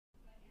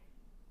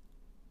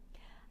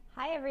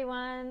Hi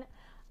everyone,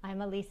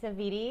 I'm Alisa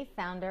Vitti,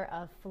 founder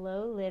of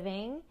Flow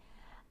Living,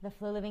 the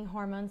Flow Living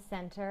Hormone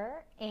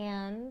Center,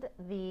 and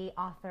the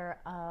author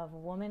of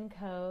Woman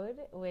Code,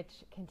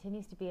 which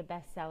continues to be a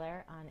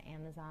bestseller on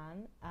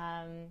Amazon,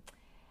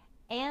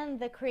 and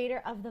the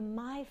creator of the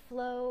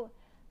MyFlow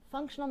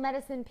functional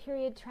medicine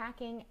period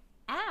tracking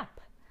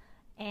app.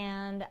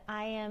 And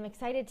I am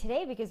excited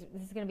today because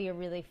this is going to be a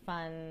really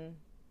fun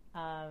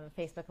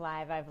Facebook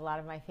Live. I have a lot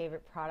of my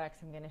favorite products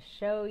I'm going to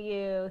show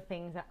you,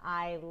 things that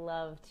I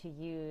love to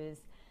use,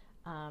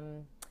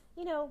 when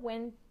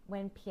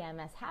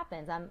PMS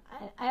happens.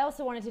 I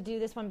also wanted to do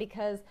this one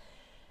because,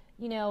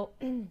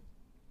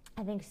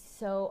 I think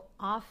so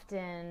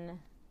often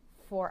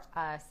for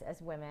us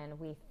as women,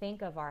 we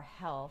think of our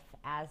health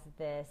as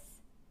this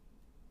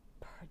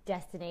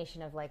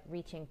destination of like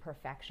reaching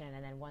perfection,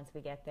 and then once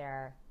we get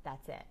there,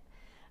 that's it.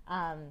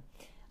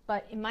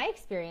 But in my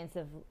experience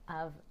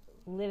of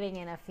living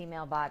in a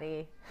female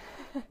body,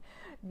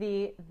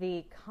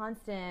 the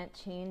constant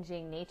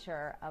changing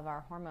nature of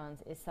our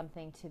hormones is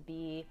something to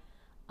be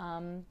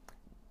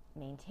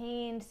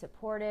maintained,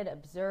 supported,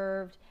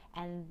 observed,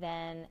 and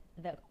then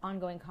the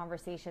ongoing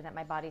conversation that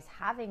my body's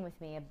having with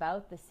me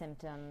about the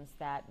symptoms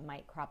that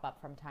might crop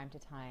up from time to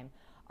time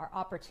are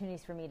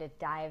opportunities for me to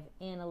dive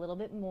in a little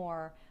bit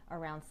more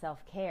around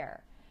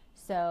self-care.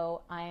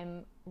 So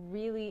I'm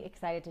really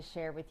excited to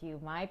share with you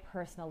my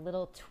personal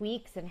little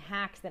tweaks and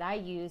hacks that I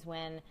use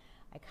when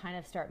I kind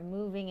of start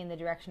moving in the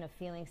direction of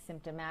feeling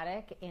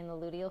symptomatic in the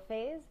luteal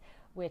phase,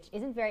 which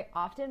isn't very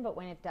often, but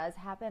when it does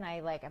happen,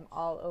 I'm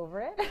all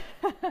over it.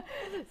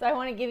 So I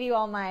want to give you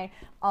all my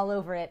all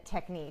over it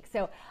technique.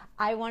 So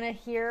I want to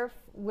hear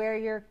where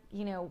you're,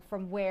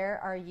 from where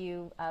are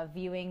you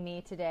viewing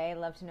me today? I'd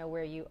love to know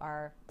where you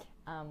are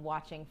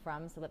watching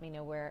from. So let me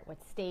know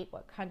what state,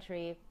 what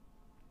country.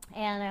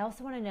 And I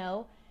also want to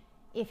know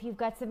if you've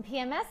got some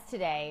PMS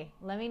today.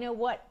 Let me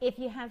know if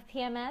you have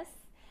PMS,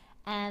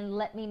 and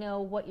let me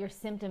know what your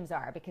symptoms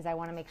are, because I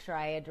want to make sure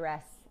I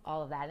address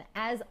all of that. And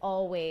as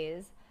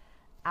always,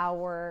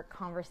 our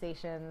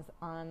conversations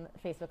on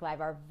Facebook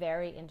Live are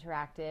very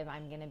interactive.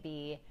 I'm going to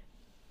be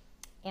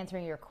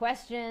answering your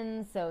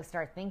questions, so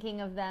start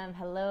thinking of them.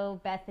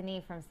 Hello,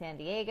 Bethany from San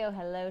Diego.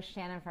 Hello,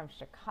 Shannon from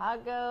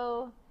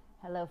Chicago.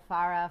 Hello,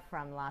 Farah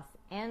from Los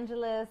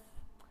Angeles.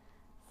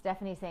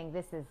 Stephanie saying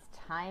this is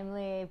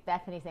timely.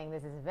 Bethany saying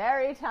this is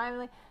very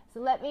timely. So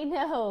let me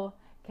know.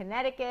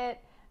 Connecticut.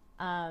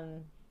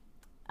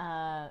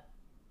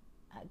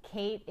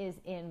 Kate is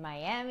in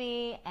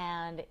Miami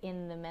and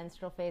in the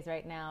menstrual phase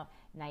right now.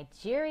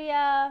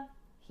 Nigeria.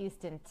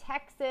 Houston,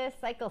 Texas.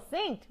 Cycle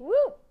synced. Woo!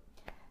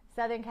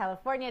 Southern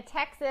California,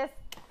 Texas.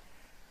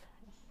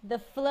 The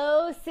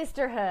Flow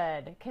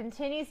Sisterhood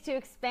continues to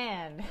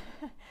expand.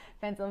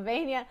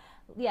 Pennsylvania.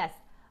 Yes.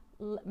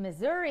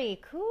 Missouri,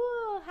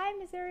 cool. Hi,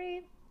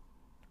 Missouri.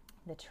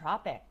 The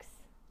tropics.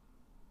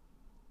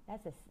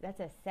 That's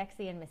a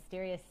sexy and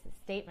mysterious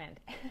statement.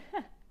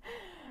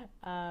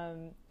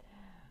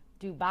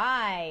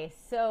 Dubai,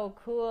 so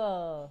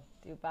cool.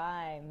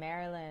 Dubai,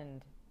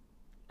 Maryland.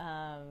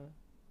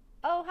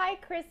 Oh, hi,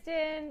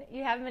 Kristen.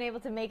 You haven't been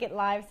able to make it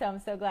live, so I'm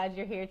so glad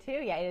you're here too.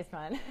 Yeah, it is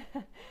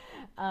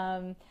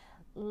fun.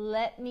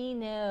 Let me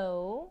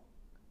know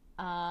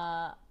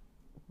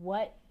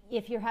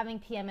if you're having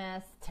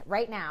PMS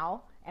right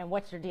now and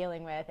what you're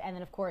dealing with. And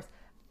then, of course,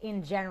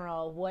 in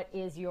general, what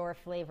is your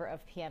flavor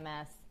of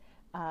PMS,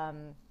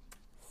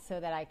 so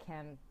that I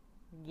can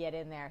get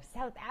in there.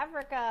 South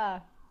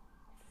Africa.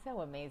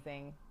 So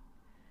amazing.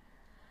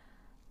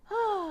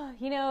 Oh,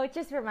 it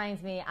just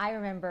reminds me, I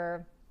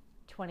remember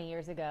 20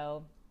 years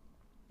ago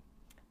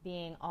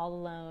being all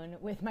alone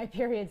with my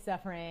period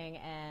suffering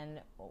and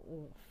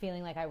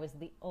feeling like I was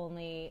the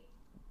only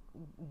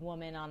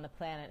woman on the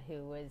planet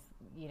who was,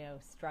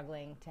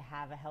 struggling to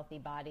have a healthy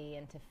body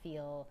and to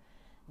feel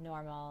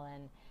normal.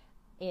 And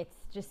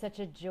it's just such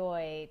a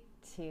joy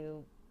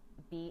to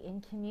be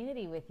in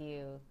community with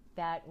you,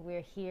 that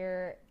we're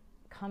here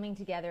coming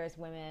together as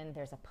women.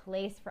 There's a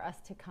place for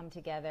us to come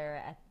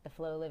together at the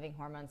Flow Living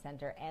Hormone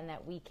Center, and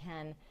that we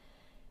can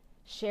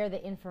share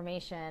the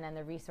information and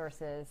the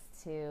resources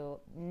to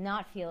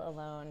not feel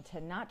alone,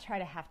 to not try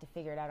to have to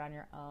figure it out on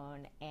your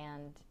own,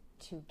 and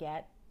to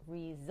get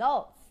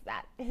results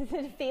that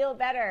feel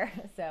better.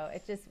 So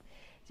it's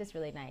just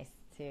really nice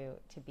to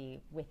be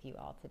with you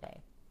all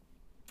today.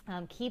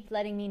 Keep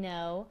letting me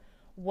know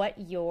what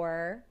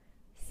your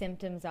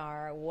symptoms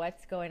are,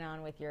 what's going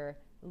on with your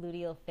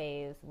luteal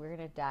phase. We're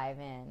going to dive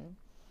in.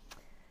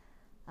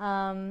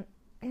 I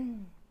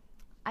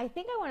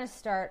think I want to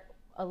start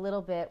a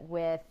little bit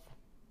with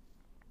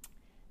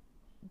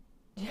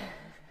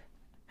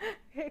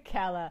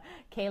Kayla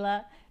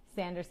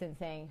Sanderson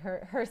saying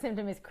her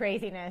symptom is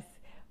craziness.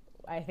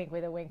 I think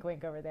with a wink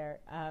over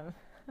there.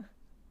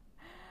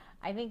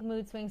 I think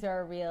mood swings are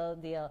a real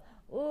deal.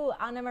 Ooh,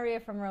 Anna Maria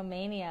from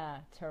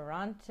Romania.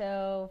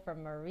 Toronto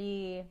from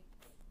Marie.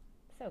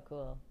 So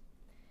cool.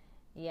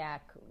 Yeah,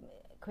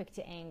 quick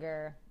to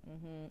anger.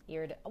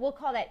 We'll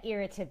call that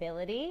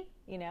irritability,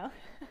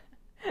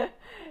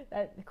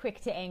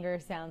 quick to anger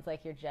sounds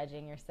like you're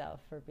judging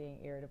yourself for being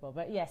irritable.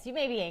 But yes, you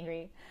may be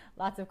angry.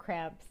 Lots of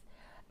cramps.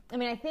 I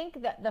mean, I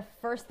think that the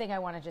first thing I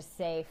want to just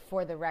say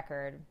for the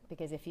record,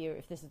 because if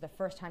this is the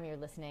first time you're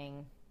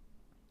listening,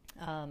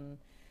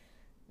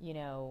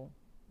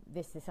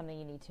 this is something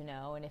you need to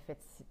know. And if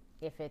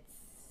it's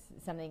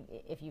something,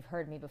 if you've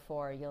heard me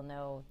before, you'll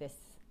know this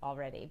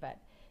already. But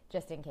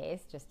just in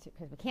case, just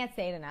because we can't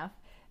say it enough,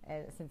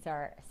 since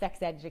our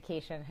sex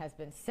education has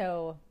been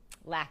so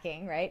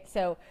lacking, right?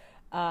 So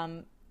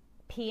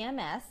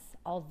PMS,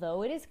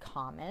 although it is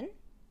common,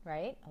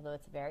 right? Although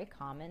it's very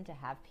common to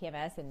have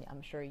PMS, and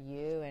I'm sure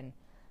you and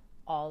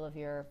all of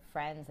your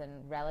friends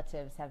and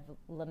relatives have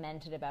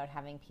lamented about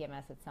having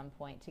PMS at some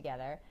point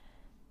together,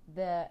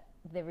 the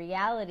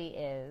reality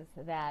is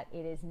that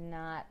it is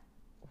not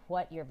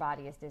what your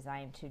body is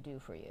designed to do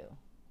for you,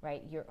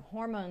 right? Your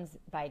hormones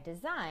by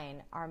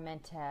design are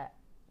meant to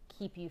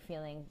keep you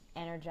feeling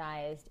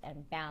energized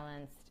and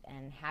balanced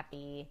and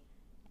happy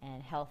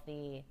and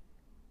healthy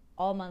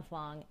all month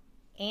long,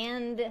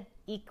 and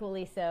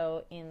equally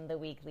so in the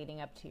week leading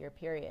up to your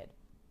period.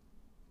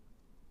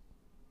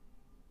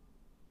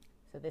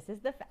 So this is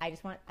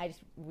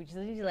we just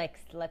need to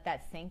let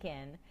that sink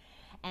in.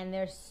 And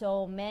there's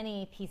so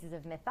many pieces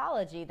of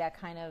mythology that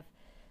kind of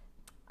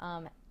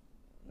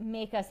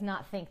make us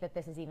not think that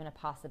this is even a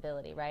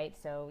possibility, right?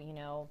 So,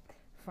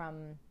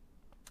 from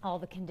all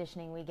the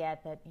conditioning we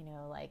get that,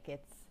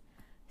 it's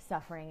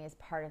suffering is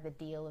part of the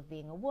deal of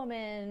being a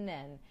woman,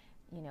 and,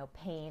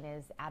 pain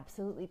is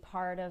absolutely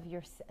part of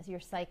your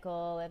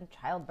cycle and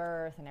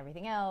childbirth and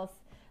everything else.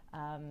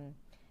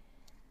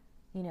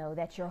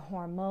 That you're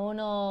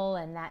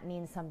hormonal, and that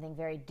means something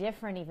very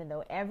different, even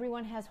though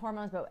everyone has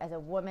hormones, but as a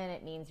woman,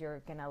 it means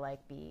you're gonna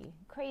be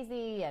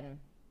crazy. And,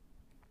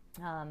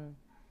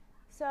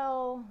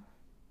 so,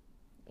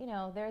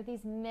 there are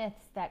these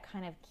myths that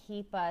kind of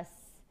keep us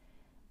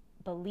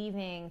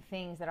believing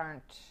things that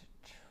aren't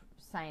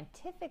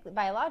scientifically,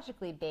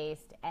 biologically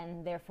based,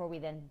 and therefore we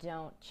then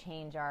don't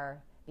change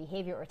our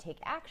behavior or take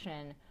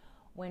action,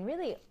 when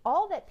really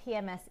all that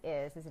PMS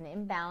is an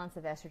imbalance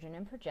of estrogen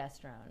and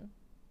progesterone.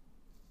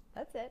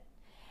 That's it.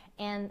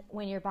 And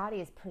when your body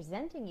is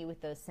presenting you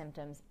with those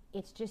symptoms,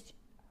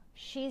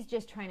 she's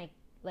just trying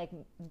to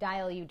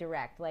dial you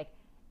direct.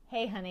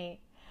 Hey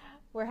honey,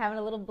 we're having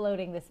a little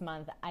bloating this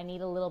month. I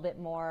need a little bit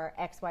more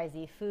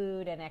XYZ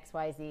food and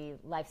XYZ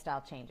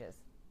lifestyle changes.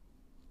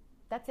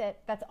 That's it.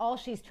 That's all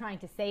she's trying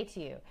to say to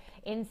you.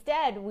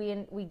 Instead,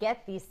 we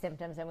get these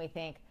symptoms and we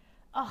think,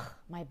 oh,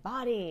 my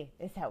body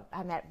is how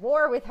I'm at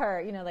war with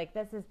her.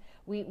 This is,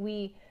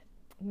 we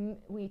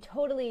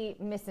totally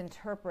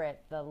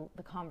misinterpret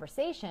the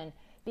conversation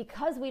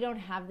because we don't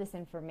have this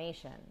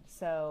information.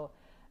 So,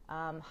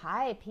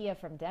 hi, Pia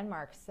from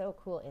Denmark. So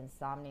cool.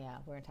 Insomnia.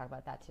 We're going to talk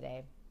about that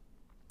today.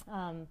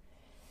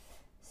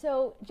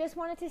 So just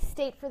wanted to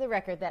state for the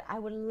record that I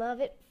would love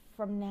it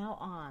from now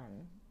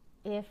on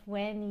if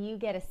when you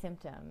get a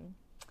symptom,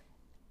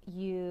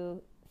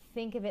 you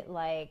think of it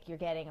like you're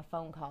getting a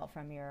phone call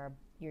from your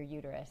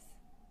uterus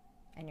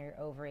and your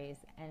ovaries,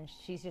 and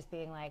she's just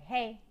being like,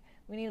 hey,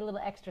 we need a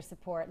little extra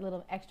support, a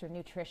little extra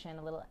nutrition,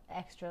 a little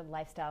extra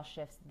lifestyle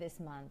shifts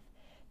this month,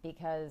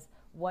 because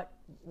what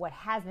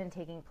has been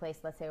taking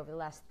place, let's say over the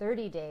last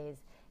 30 days,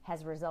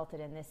 has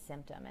resulted in this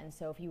symptom. And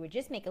so if you would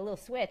just make a little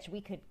switch,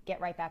 we could get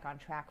right back on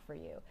track for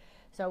you.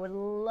 So I would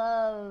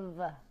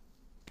love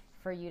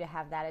for you to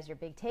have that as your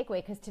big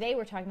takeaway, because today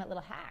we're talking about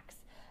little hacks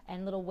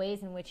and little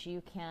ways in which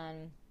you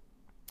can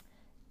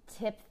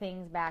tip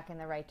things back in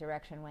the right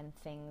direction when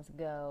things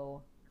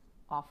go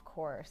off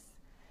course.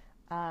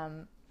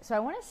 So I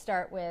want to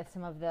start with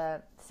some of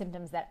the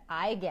symptoms that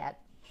I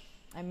get.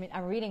 I'm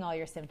reading all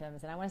your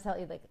symptoms, and I want to tell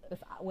you,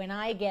 when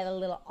I get a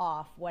little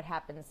off, what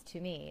happens to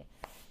me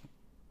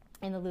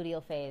in the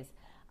luteal phase.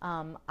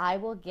 I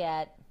will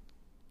get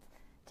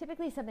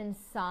typically some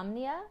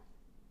insomnia,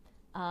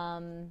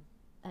 an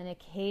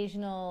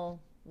occasional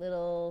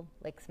little,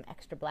 some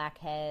extra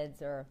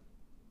blackheads,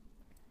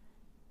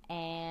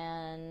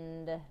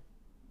 and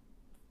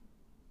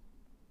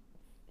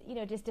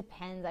just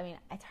depends. I mean,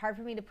 it's hard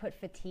for me to put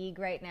fatigue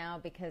right now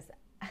because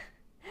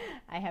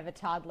I have a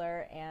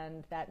toddler,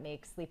 and that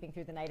makes sleeping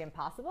through the night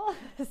impossible.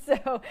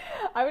 So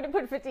I'm going to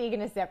put fatigue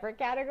in a separate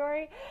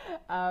category.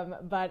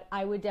 But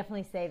I would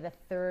definitely say the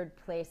third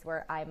place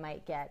where I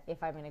might get,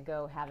 if I'm going to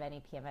go have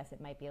any PMS,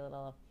 it might be a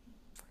little,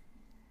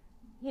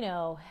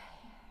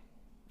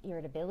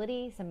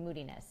 irritability, some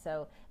moodiness.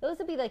 So those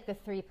would be the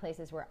three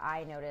places where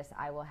I notice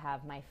I will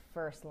have my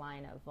first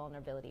line of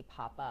vulnerability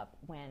pop up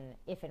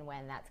if and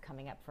when that's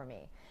coming up for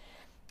me.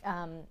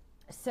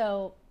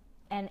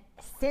 And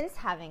since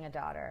having a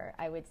daughter,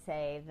 I would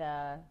say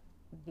the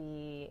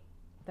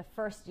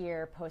first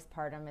year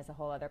postpartum is a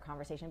whole other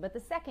conversation. But the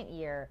second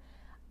year,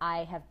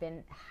 I have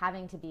been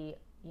having to be,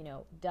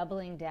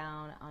 doubling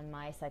down on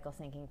my cycle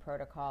syncing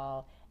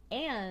protocol.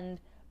 And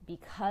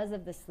because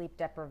of the sleep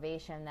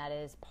deprivation that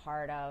is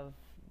part of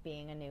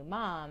being a new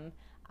mom,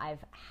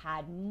 I've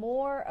had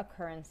more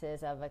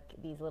occurrences of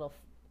these little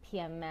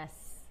PMS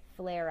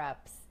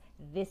flare-ups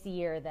this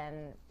year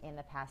than in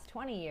the past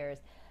 20 years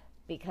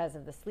because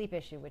of the sleep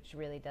issue, which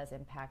really does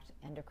impact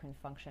endocrine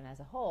function as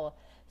a whole.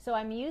 So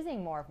I'm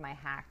using more of my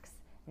hacks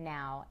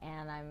now,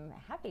 and I'm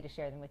happy to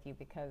share them with you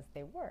because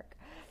they work.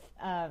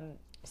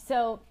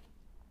 So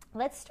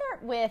let's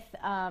start with,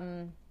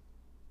 and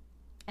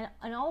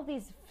all of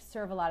these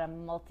serve a lot of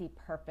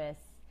multi-purpose.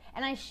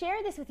 And I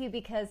share this with you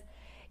because,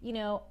 you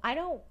know,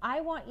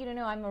 I want you to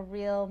know I'm a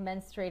real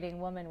menstruating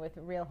woman with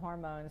real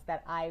hormones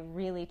that I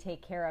really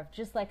take care of,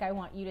 just like I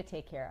want you to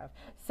take care of.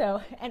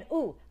 So, and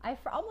I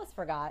almost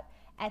forgot,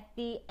 at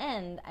the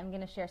end, I'm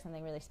going to share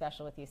something really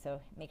special with you,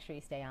 so make sure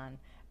you stay on.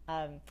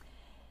 And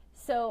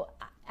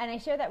I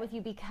share that with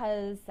you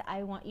because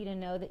I want you to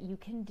know that you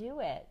can do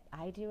it.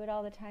 I do it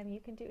all the time.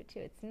 You can do it too.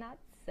 It's not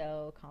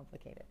so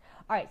complicated.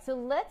 All right, so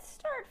let's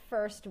start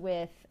first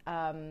with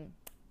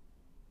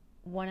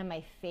one of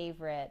my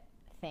favorite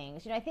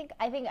things. You know, I think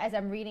as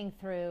I'm reading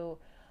through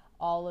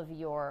all of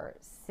your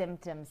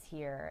symptoms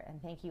here,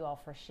 and thank you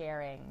all for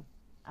sharing,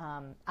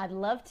 I'd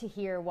love to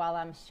hear, while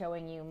I'm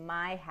showing you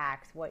my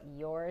hacks, what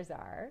yours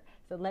are.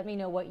 So let me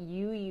know what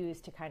you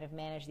use to kind of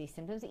manage these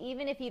symptoms.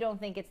 Even if you don't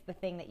think it's the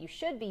thing that you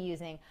should be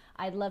using,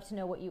 I'd love to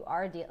know what you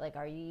are like.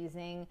 Are you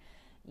using,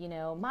 you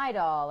know,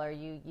 Midol? Are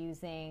you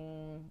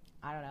using,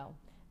 I don't know,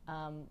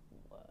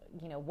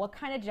 you know, what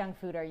kind of junk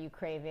food are you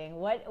craving?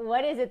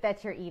 What is it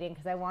that you're eating?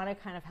 Because I want to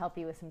kind of help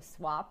you with some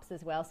swaps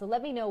as well. So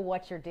let me know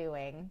what you're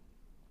doing,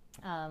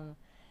 and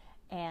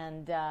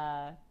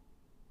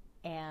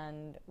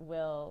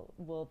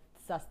we'll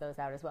suss those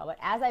out as well. But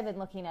as I've been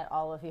looking at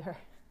all of your,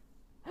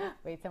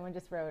 wait, someone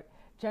just wrote,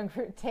 junk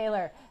food,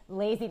 Taylor,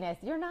 laziness.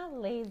 You're not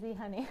lazy,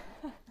 honey.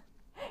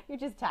 You're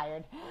just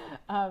tired.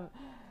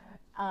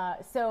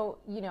 So,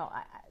 you know,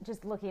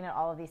 just looking at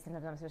all of these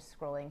symptoms, just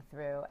scrolling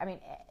through. I mean,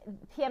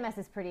 PMS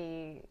is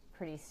pretty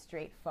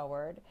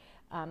straightforward.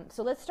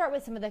 So let's start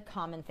with some of the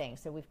common things.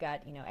 So we've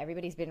got, you know,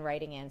 everybody's been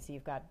writing in. So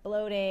you've got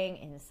bloating,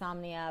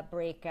 insomnia,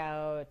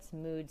 breakouts,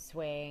 mood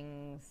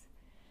swings,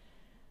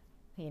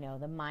 you know,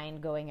 the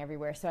mind going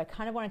everywhere. So I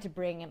kind of wanted to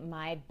bring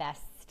my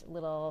best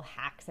little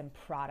hacks and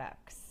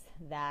products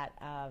that,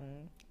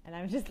 and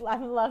I'm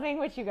loving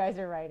what you guys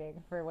are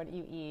writing for what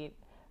you eat.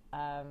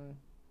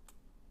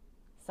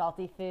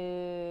 Salty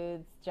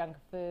foods, junk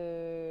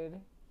food,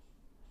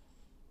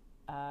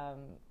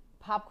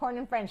 popcorn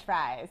and French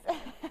fries.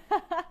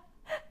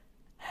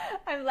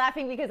 I'm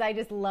laughing because I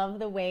just love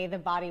the way the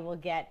body will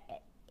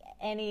get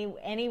any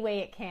way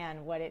it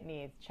can what it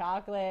needs.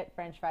 Chocolate,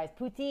 French fries,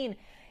 poutine.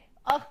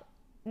 Oh,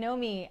 know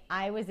me,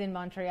 I was in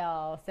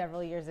Montreal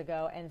several years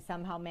ago and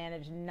somehow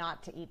managed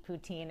not to eat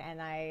poutine,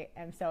 and I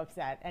am so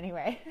upset.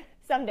 Anyway,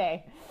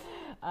 someday.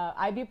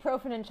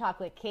 Ibuprofen and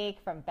chocolate cake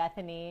from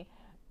Bethany.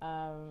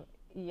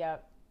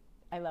 Yep,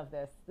 I love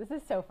this. This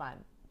is so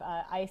fun.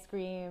 Ice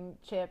cream,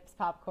 chips,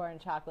 popcorn,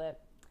 chocolate,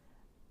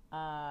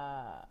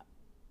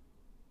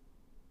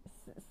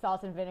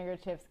 salt and vinegar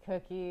chips,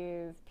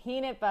 cookies,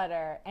 peanut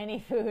butter, any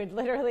food,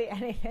 literally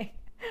anything.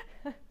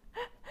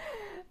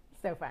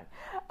 So fun.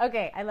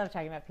 Okay, I love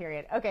talking about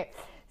period. Okay,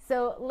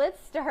 so let's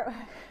start.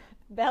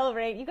 Bell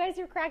rate. You guys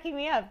are cracking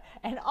me up.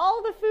 And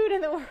all the food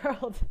in the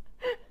world.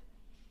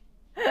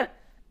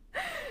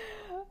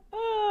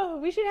 Oh,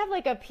 we should have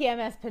like a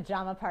PMS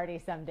pajama party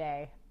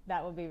someday.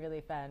 That would be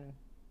really fun.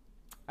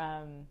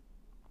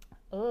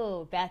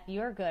 Oh, Beth,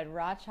 you're good.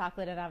 Raw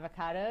chocolate and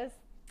avocados.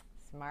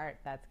 Smart.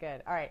 That's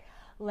good. All right.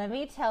 Let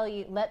me tell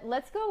you.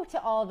 Let's go to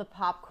all the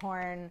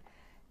popcorn,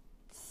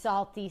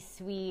 salty,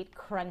 sweet,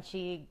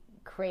 crunchy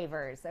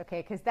cravers.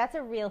 Okay, because that's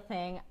a real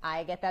thing.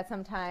 I get that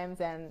sometimes,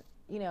 and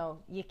you know,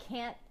 you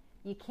can't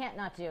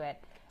not do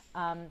it.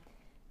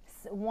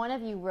 One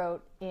of you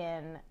wrote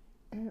in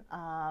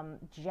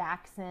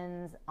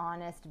Jackson's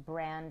Honest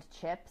brand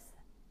chips.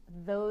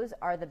 Those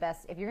are the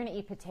best. If you're going to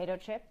eat potato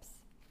chips,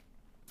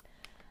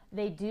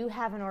 they do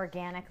have an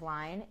organic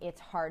line. It's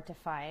hard to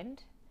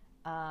find,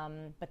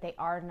 but they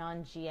are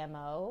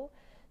non-GMO.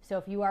 So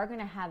if you are going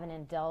to have an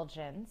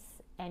indulgence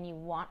and you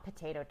want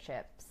potato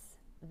chips,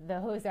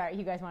 those are,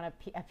 you guys want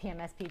a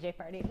PMS PJ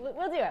party?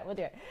 We'll do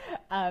it.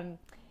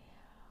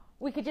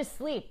 We could just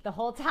sleep the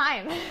whole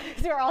time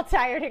because we're all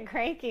tired and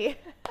cranky.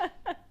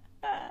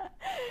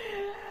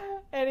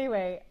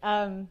 Anyway,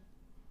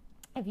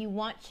 if you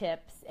want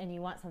chips and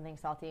you want something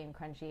salty and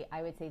crunchy,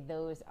 I would say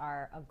those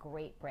are a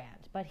great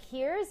brand. But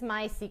here's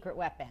my secret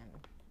weapon.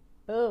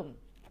 Boom.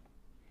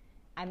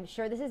 I'm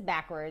sure this is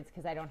backwards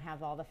because I don't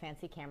have all the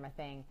fancy camera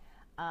thing.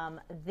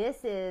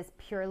 This is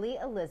Purely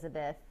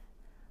Elizabeth,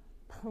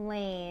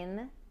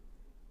 plain,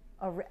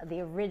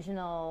 the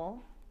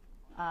original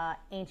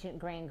ancient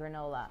grain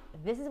granola.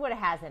 This is what it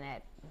has in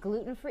it.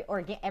 Gluten-free,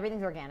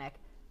 everything's organic.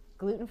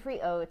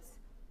 Gluten-free oats,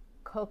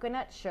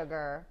 coconut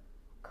sugar,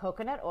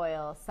 coconut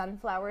oil,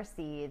 sunflower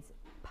seeds,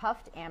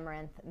 puffed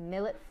amaranth,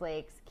 millet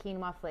flakes,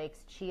 quinoa flakes,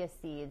 chia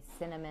seeds,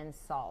 cinnamon,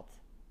 salt.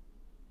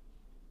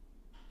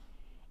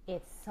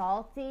 It's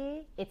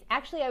salty. It's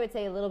actually, I would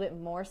say, a little bit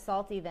more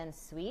salty than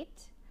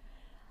sweet.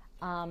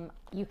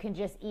 You can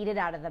just eat it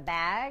out of the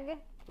bag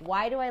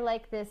Why do I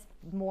like this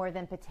more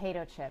than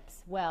potato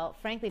chips? Well,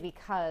 frankly,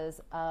 because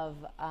of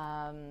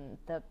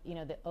the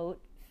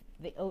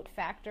oat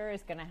factor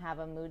is going to have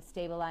a mood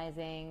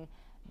stabilizing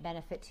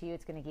benefit to you.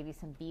 It's going to give you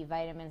some B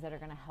vitamins that are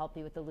going to help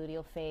you with the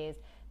luteal phase.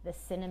 The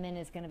cinnamon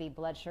is going to be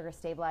blood sugar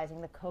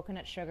stabilizing. The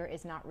coconut sugar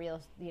is not real,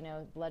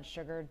 blood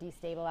sugar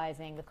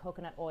destabilizing. The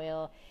coconut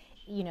oil,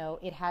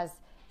 it has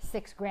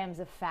 6 grams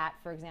of fat,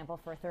 for example,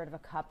 for a third of a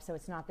cup. So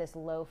it's not this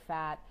low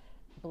fat,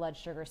 blood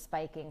sugar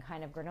spiking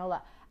kind of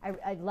granola.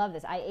 I love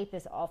this. I ate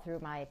this all through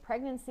my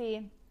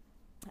pregnancy.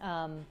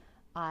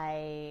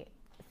 I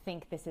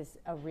think this is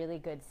a really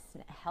good,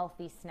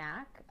 healthy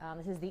snack.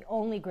 This is the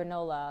only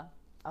granola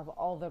of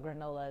all the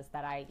granolas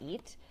that I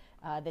eat.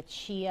 The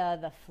chia,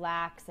 the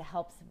flax, it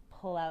helps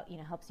pull out,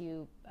 helps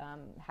you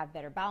have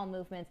better bowel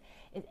movements.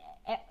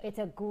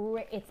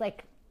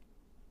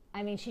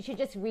 She should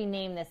just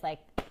rename this like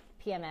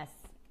PMS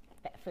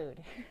food.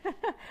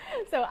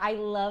 So I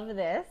love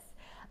this.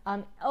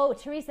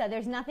 Teresa,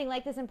 there's nothing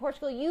like this in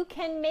Portugal. You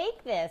can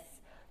make this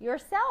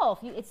yourself.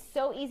 It's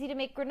so easy to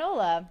make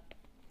granola.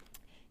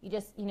 You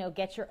just,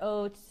 get your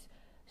oats,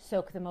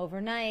 soak them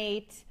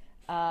overnight.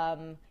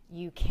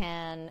 You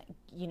can,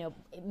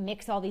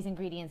 mix all these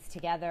ingredients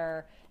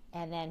together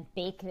and then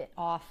bake it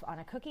off on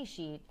a cookie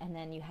sheet, and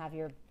then you have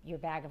your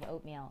bag of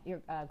oatmeal,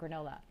 your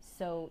granola.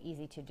 So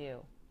easy to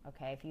do.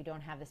 Okay, if you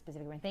don't have the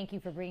specific brand. Thank you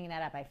for bringing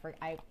that up.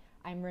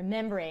 I'm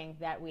remembering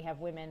that we have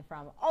women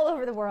from all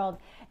over the world,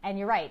 and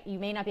you're right, you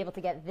may not be able to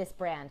get this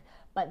brand,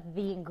 but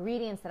the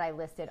ingredients that I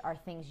listed are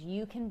things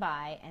you can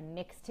buy and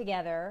mix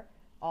together,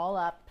 all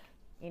up,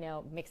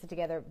 mix it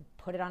together,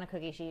 put it on a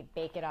cookie sheet,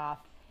 bake it off,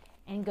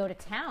 and go to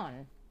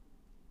town.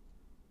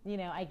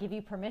 I give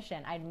you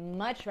permission. I'd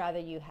much rather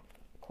you,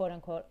 quote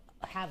unquote,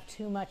 have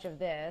too much of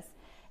this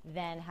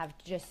than have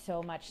just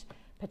so much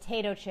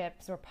potato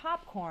chips or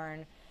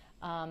popcorn,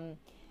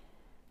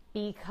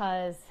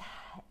 because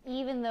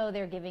even though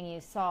they're giving you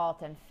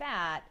salt and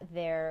fat,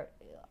 they're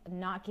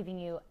not giving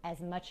you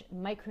as much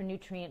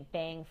micronutrient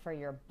bang for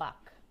your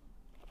buck.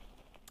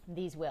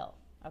 These will,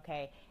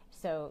 okay?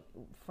 So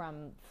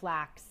from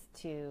flax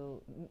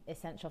to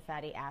essential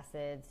fatty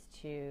acids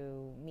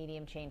to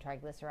medium chain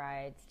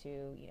triglycerides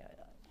to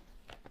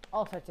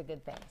all sorts of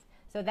good things.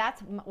 So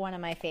that's one of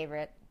my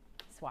favorite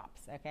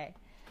swaps, okay?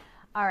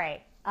 All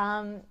right.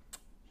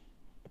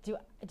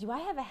 Do I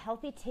have a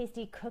healthy,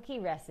 tasty cookie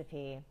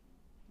recipe?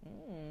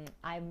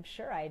 I'm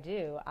sure I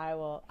do. I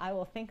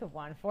will think of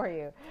one for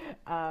you.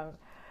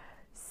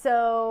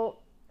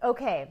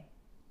 Okay.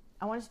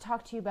 I wanted to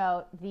talk to you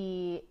about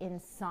the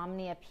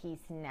Insomnia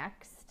piece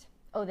next.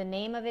 The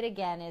name of it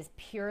again is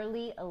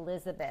Purely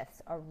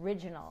Elizabeth's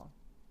Original.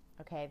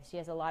 Okay, she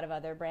has a lot of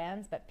other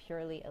brands, but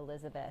Purely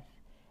Elizabeth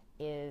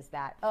is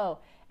that.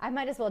 I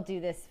might as well do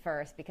this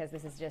first because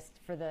this is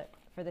just for the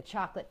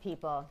chocolate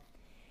people.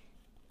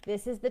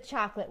 This is the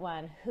chocolate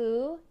one.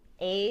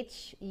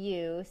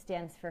 HU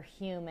stands for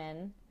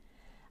human.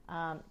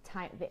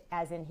 Time,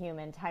 as in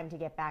human, time to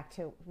get back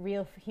to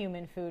real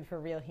human food for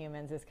real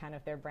humans is kind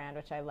of their brand,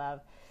 which I love.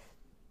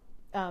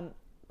 I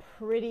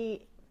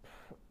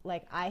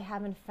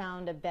haven't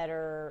found a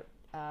better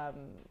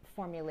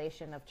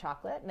formulation of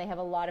chocolate. They have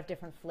a lot of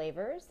different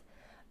flavors.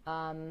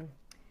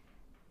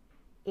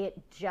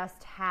 It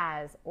just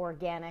has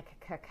organic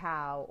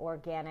cacao,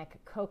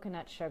 organic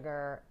coconut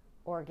sugar,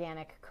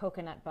 organic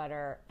coconut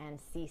butter, and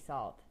sea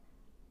salt.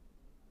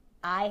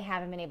 I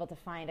haven't been able to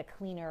find a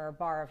cleaner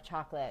bar of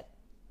chocolate,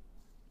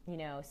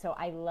 so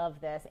I love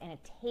this, and it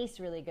tastes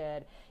really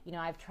good.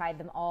 I've tried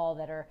them all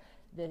that are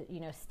the,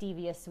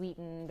 stevia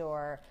sweetened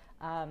or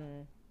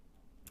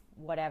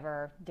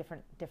whatever,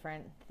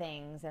 different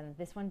things. And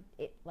this one,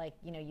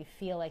 you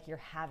feel like you're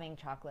having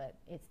chocolate.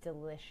 It's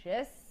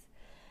delicious.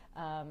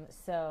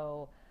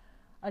 So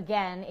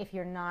again, if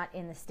you're not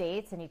in the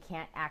States and you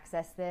can't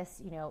access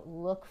this,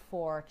 look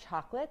for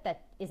chocolate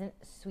that isn't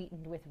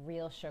sweetened with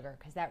real sugar,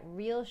 because that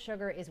real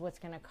sugar is what's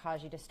going to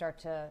cause you to start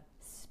to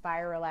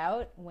spiral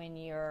out when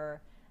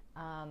you're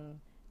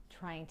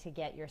trying to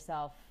get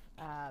yourself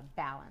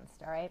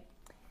balanced, all right?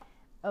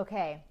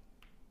 Okay.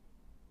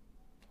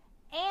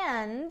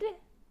 And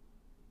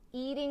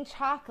eating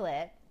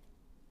chocolate,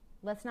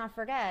 let's not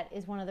forget,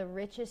 is one of the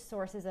richest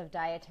sources of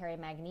dietary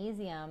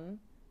magnesium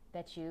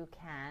that you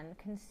can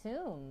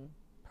consume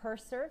per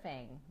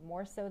serving,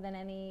 more so than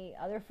any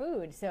other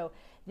food. So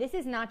this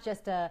is not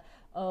just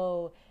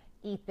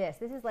eat this.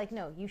 This is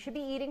no, you should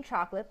be eating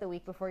chocolate the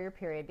week before your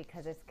period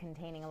because it's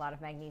containing a lot of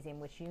magnesium,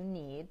 which you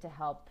need to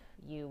help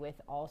you with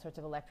all sorts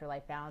of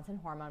electrolyte balance and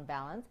hormone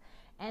balance.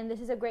 And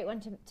this is a great one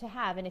to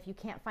have. And if you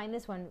can't find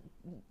this one,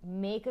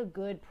 make a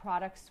good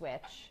product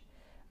switch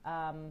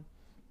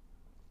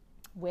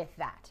with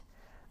that,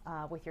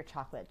 with your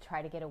chocolate.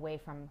 Try to get away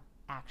from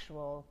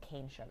actual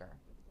cane sugar.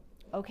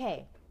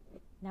 Okay,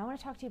 now I want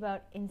to talk to you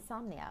about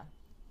insomnia.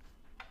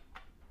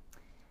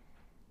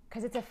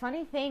 Because it's a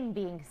funny thing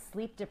being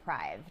sleep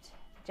deprived.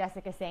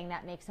 Jessica saying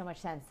that makes so much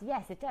sense.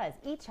 Yes, it does.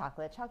 Eat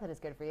chocolate. Chocolate is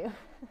good for you.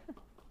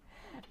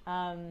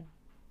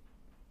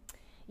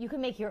 You can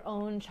make your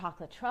own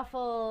chocolate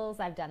truffles.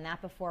 I've done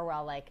that before where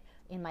I'll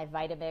in my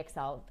Vitamix,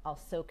 I'll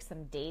soak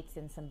some dates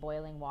in some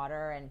boiling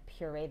water and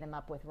puree them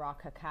up with raw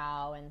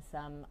cacao and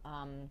some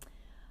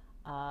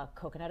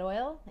coconut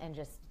oil and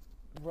just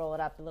roll it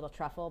up, a little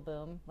truffle,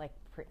 boom, like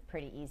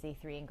pretty easy,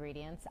 3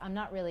 ingredients. I'm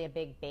not really a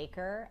big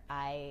baker.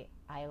 I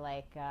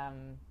like,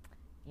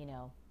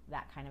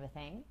 that kind of a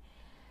thing.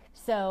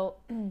 So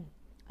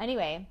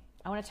anyway,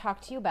 I want to talk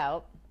to you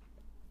about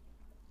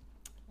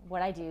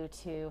what I do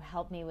to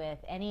help me with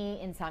any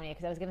insomnia,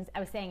 because I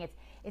was saying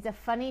it's a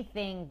funny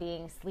thing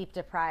being sleep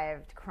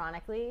deprived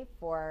chronically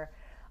for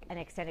an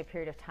extended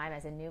period of time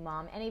as a new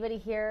mom. Anybody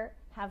here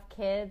have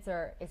kids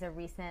or is a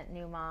recent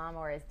new mom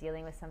or is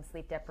dealing with some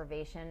sleep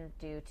deprivation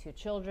due to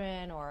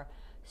children or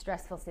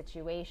stressful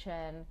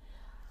situation?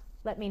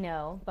 Let me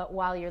know. But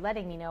while you're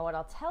letting me know, what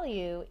I'll tell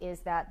you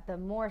is that the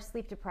more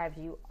sleep deprived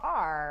you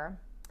are,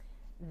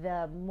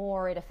 the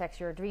more it affects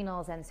your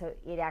adrenals, and so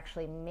it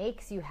actually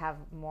makes you have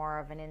more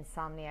of an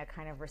insomnia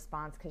kind of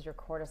response because your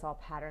cortisol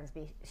patterns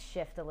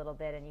shift a little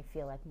bit and you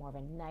feel like more of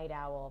a night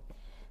owl.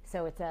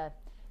 So it's a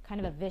kind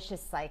of a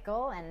vicious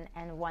cycle,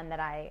 and one that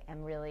I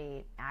am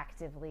really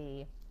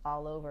actively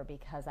all over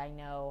because I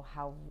know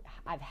how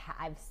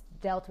I've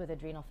dealt with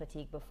adrenal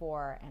fatigue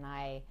before, and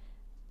I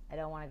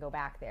don't want to go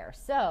back there.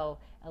 So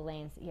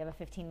Elaine, you have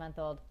a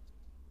 15-month-old.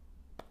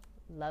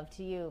 Love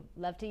to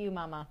you,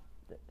 mama.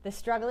 The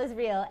struggle is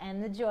real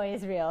and the joy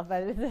is real,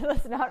 but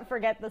let's not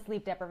forget the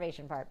sleep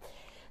deprivation part.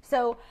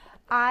 So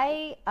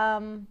I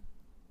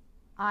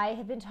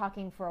have been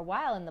talking for a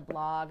while in the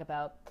blog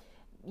about,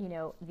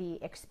 the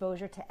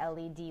exposure to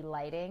LED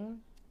lighting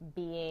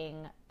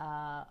being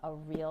a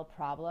real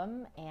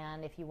problem.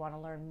 And if you want to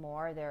learn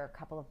more, there are a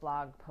couple of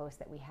blog posts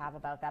that we have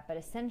about that. But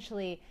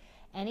essentially,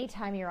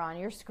 anytime you're on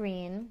your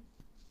screen,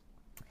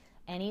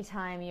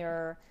 anytime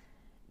you're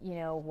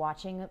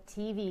watching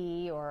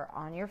TV or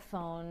on your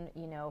phone,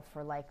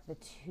 for like the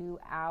 2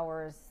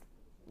 hours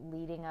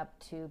leading up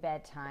to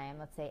bedtime,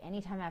 let's say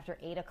anytime after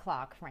 8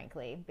 o'clock,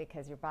 frankly,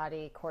 because your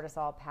body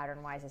cortisol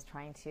pattern wise is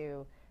trying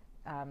to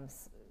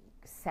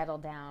settle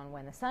down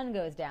when the sun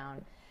goes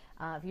down.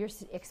 If you're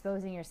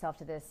exposing yourself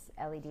to this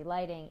LED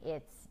lighting,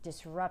 it's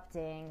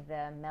disrupting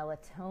the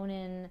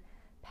melatonin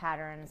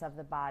patterns of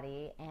the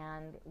body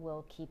and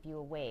will keep you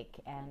awake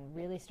and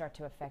really start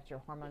to affect your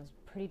hormones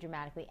pretty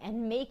dramatically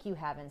and make you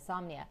have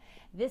insomnia.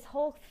 This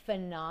whole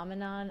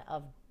phenomenon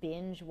of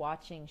binge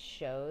watching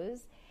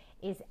shows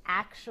is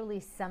actually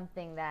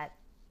something that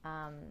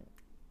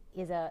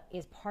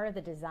is part of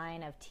the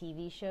design of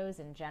TV shows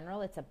in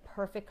general. It's a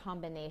perfect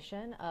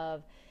combination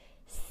of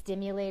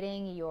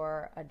stimulating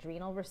your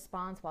adrenal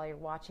response while you're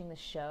watching the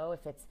show.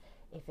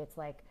 If it's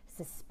like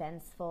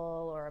suspenseful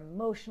or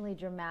emotionally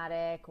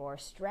dramatic or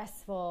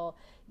stressful,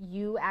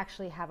 you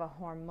actually have a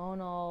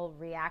hormonal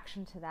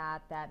reaction to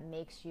that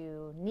makes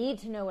you need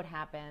to know what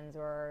happens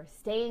or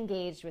stay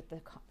engaged with the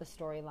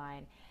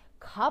storyline,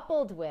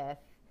 coupled with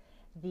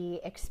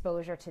the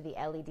exposure to the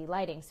LED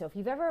lighting. So if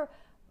you've ever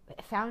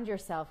found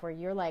yourself where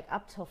you're like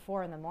up till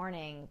 4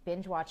 a.m.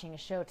 binge watching a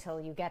show till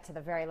you get to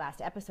the very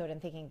last episode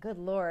and thinking, good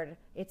Lord,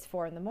 it's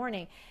 4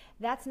 a.m,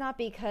 that's not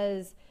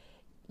because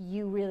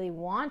you really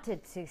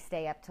wanted to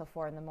stay up till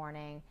 4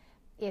 a.m.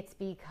 It's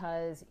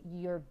because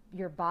your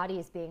body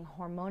is being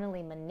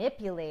hormonally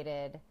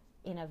manipulated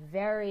in a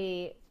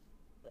very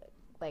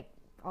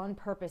on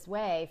purpose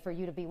way for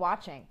you to be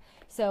watching.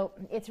 So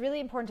it's really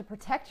important to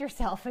protect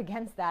yourself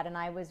against that. And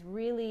I was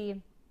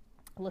really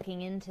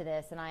looking into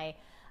this, and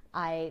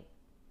I've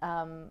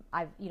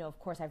of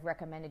course I've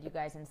recommended you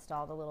guys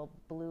install the little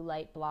blue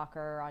light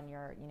blocker on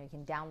your, you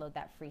can download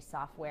that free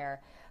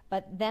software.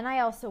 But then I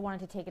also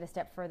wanted to take it a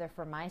step further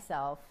for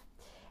myself,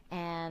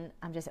 and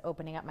I'm just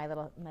opening up my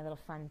little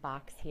fun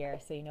box here,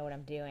 so you know what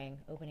I'm doing.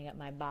 Opening up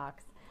my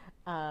box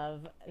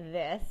of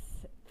this,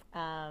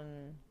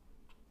 and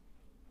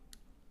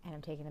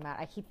I'm taking them out.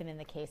 I keep them in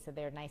the case so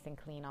they're nice and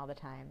clean all the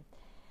time.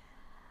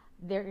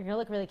 You're gonna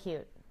look really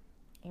cute.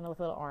 You're gonna look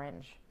a little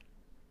orange.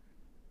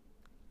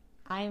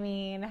 I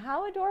mean,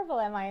 how adorable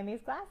am I in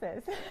these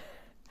glasses?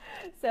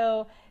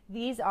 So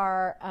these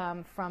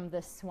are from the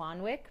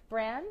Swanwick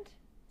brand.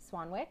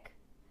 Swanwick.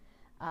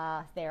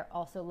 They're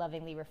also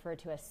lovingly referred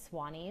to as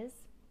Swannies.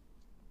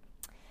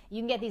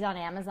 You can get these on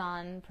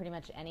Amazon, pretty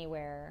much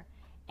anywhere.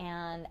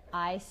 And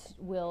I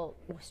will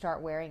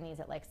start wearing these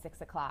at like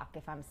 6 o'clock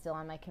if I'm still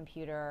on my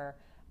computer,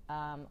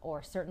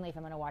 or certainly if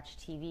I'm going to watch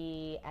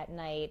TV at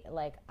night.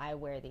 Like, I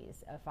wear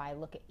these.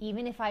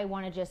 Even if I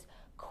want to just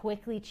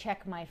quickly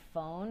check my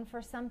phone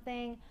for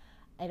something,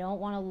 I don't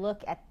want to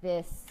look at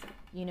this,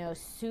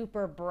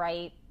 super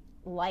bright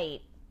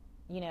light,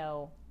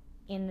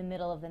 in the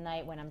middle of the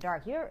night when I'm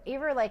dark. You're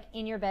ever like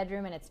in your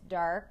bedroom and it's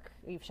dark,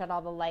 you've shut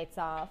all the lights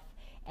off,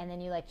 and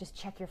then you just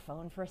check your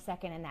phone for a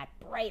second, and that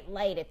bright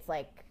light, it's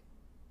like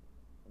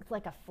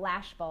a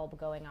flash bulb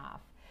going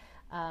off.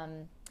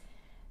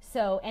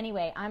 So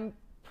anyway, I'm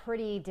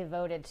pretty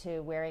devoted to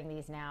wearing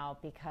these now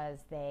because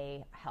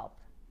they help.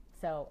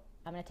 So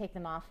I'm going to take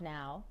them off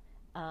now.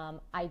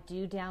 I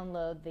do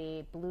download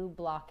the blue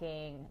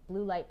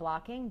light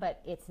blocking,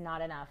 but it's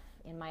not enough.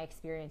 in my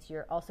experience,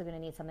 you're also going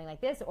to need something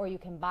like this, or you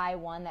can buy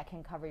one that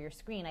can cover your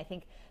screen. I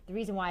think the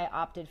reason why I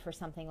opted for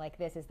something like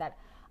this is that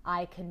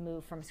I can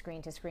move from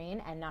screen to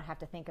screen and not have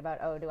to think about,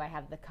 oh, do I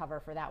have the cover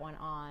for that one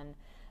on?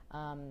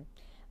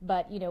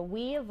 But, you know,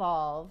 we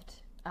evolved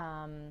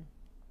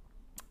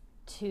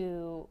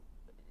to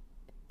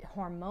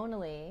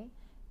hormonally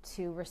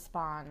to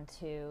respond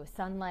to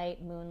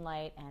sunlight,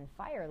 moonlight, and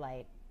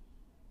firelight.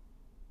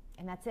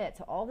 And that's it.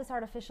 So all this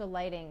artificial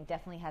lighting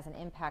definitely has an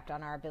impact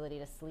on our ability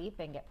to sleep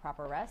and get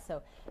proper rest.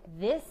 So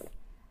these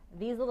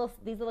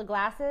little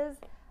glasses,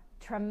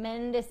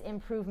 tremendous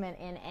improvement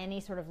in any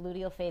sort of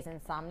luteal phase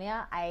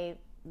insomnia. I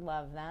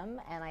love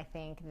them, and I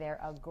think they're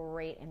a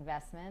great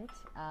investment.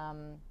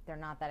 They're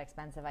not that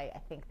expensive.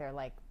 I think they're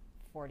like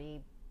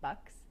 $40.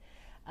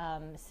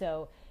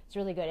 So it's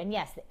really good. And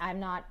yes, I'm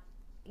not,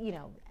 you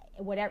know,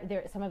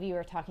 whatever. Some of you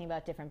are talking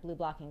about different blue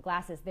blocking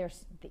glasses.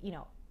 There's, you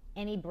know,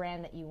 any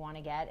brand that you want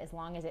to get, as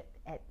long as it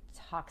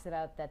talks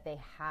about that they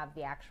have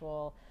the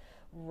actual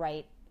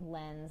right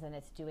lens and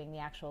it's doing the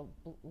actual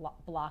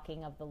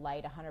blocking of the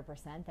light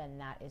 100%, then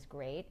that is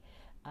great.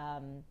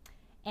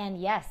 And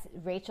yes,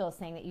 Rachel is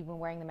saying that you've been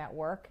wearing them at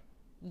work.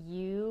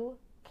 You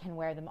can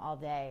wear them all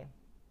day.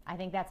 I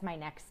think that's my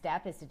next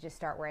step, is to just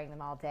start wearing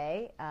them all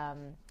day.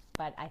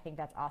 But I think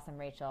that's awesome,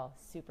 Rachel.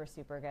 Super,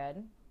 super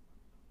good.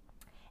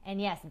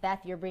 And yes, Beth,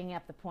 you're bringing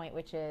up the point,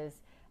 which is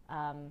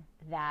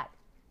that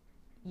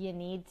you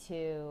need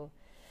to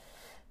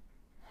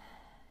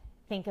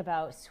think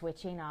about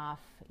switching off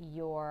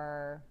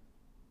your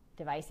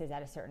devices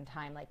at a certain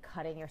time, like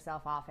cutting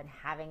yourself off and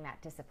having that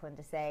discipline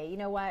to say, you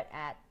know what,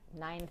 at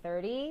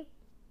 9:30,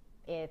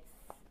 it's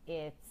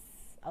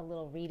a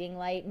little reading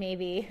light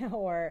maybe,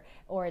 or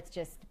it's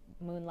just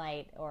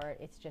moonlight, or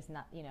it's just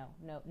not, you know,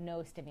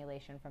 no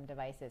stimulation from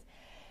devices.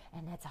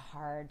 And that's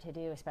hard to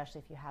do,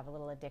 especially if you have a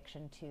little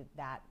addiction to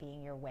that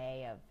being your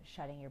way of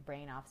shutting your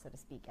brain off, so to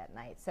speak, at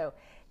night. So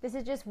this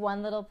is just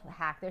one little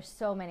hack. There's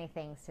so many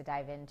things to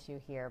dive into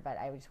here, but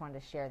I just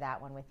wanted to share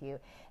that one with you.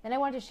 And I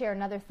wanted to share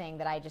another thing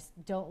that I just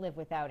don't live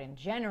without in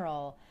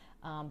general,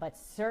 but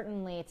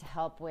certainly to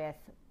help with,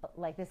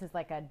 like, this is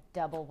like a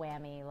double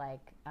whammy,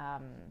 like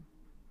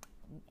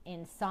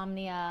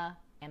insomnia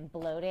and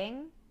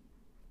bloating.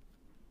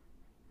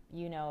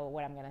 You know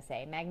what I'm going to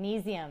say.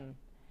 Magnesium,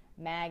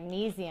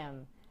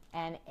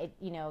 and it,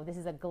 you know, this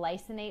is a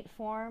glycinate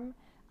form.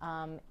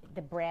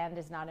 The brand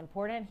is not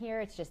important here.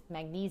 It's just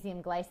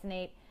magnesium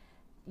glycinate.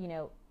 You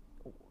know,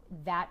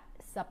 that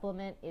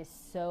supplement is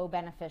so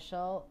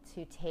beneficial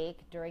to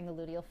take during the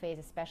luteal phase,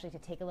 especially to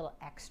take a little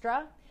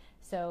extra.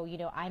 So, you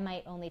know, I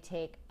might only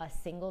take a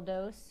single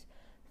dose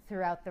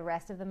throughout the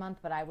rest of the month,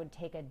 but I would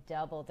take a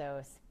double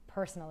dose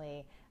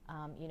personally,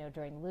 you know,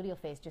 during the luteal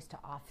phase, just to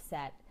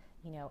offset,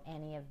 you know,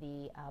 any of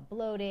the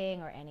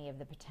bloating or any of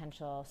the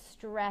potential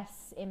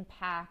stress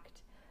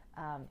impact.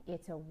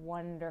 It's a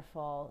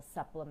wonderful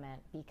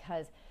supplement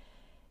because,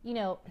 you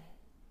know,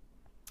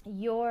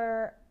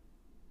 your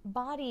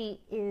body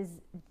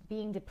is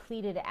being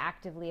depleted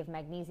actively of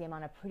magnesium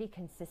on a pretty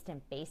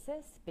consistent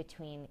basis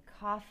between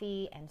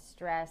coffee and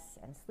stress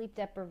and sleep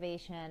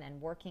deprivation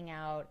and working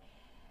out.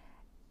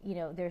 You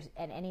know,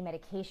 and any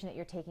medication that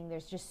you're taking,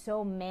 there's just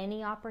so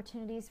many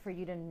opportunities for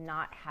you to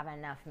not have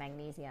enough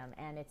magnesium.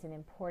 And it's an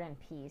important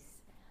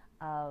piece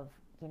of,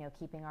 you know,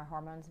 keeping our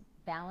hormones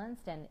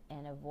balanced and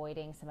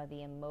avoiding some of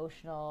the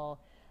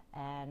emotional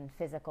and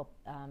physical,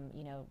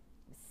 you know,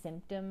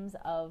 symptoms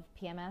of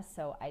PMS.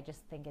 So I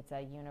just think it's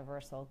a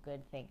universal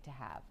good thing to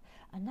have.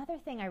 Another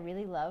thing I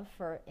really love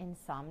for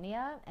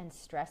insomnia and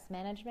stress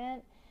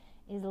management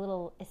is a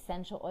little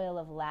essential oil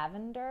of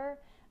lavender.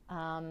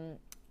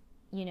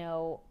 You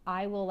know,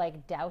 I will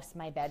like douse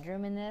my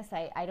bedroom in this.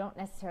 I don't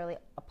necessarily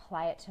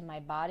apply it to my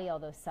body,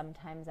 although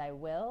sometimes I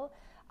will.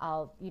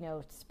 I'll, you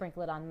know,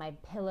 sprinkle it on my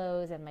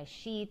pillows and my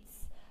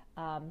sheets,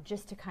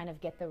 just to kind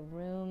of get the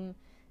room,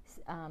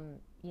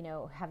 you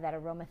know, have that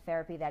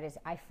aromatherapy that is,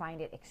 I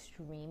find it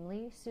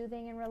extremely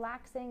soothing and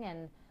relaxing,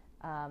 and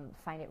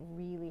find it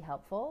really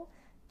helpful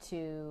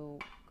to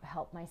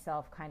help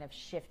myself kind of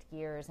shift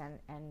gears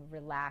and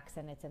relax,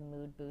 and it's a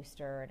mood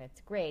booster, and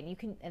it's great.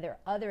 And there are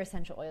other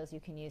essential oils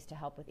you can use to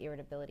help with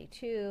irritability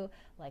too,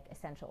 like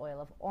essential oil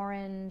of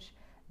orange,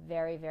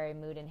 very, very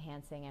mood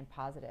enhancing and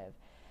positive.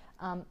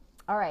 All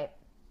right.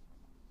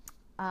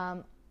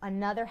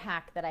 Another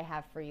hack that I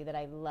have for you that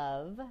I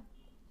love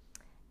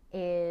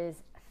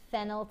is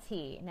fennel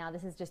tea. Now,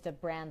 this is just a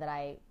brand that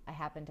I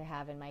happen to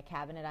have in my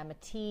cabinet. I'm a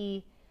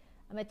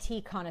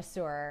tea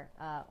connoisseur,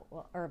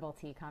 well, herbal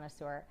tea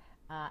connoisseur.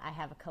 I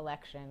have a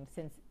collection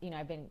since, you know,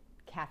 I've been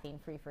caffeine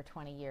free for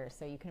 20 years.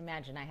 So you can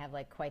imagine I have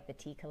like quite the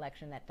tea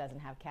collection that doesn't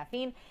have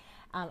caffeine.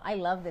 I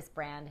love this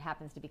brand. It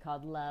happens to be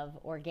called Love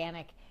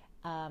Organic.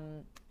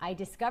 I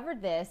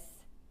discovered this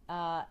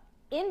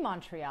in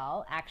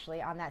Montreal,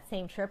 actually, on that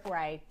same trip where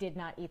I did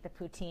not eat the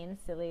poutine,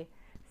 silly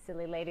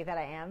lady that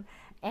I am.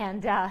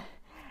 And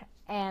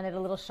at a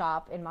little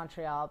shop in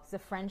Montreal. It's a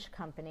French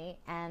company,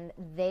 and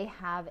they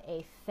have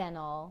a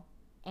fennel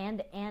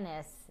and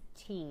anise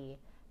tea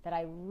that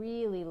I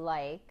really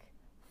like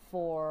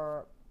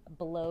for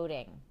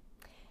bloating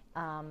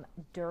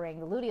during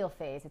the luteal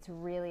phase. It's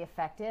really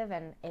effective,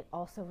 and it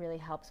also really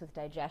helps with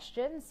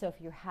digestion. So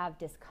if you have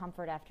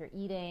discomfort after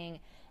eating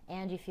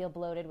and you feel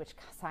bloated, which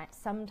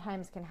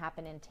sometimes can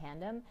happen in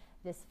tandem,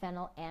 this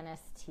fennel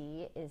anise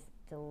tea is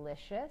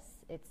delicious.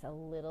 It's a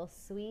little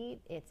sweet.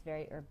 It's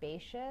very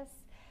herbaceous.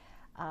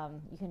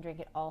 You can drink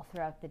it all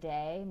throughout the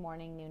day,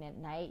 morning, noon, at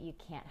night. You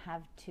can't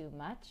have too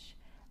much.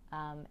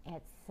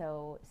 It's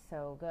so,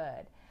 so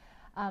good.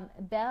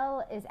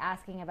 Belle is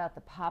asking about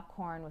the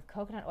popcorn with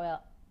coconut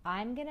oil.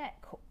 I'm going to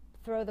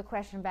throw the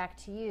question back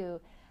to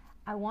you.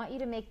 I want you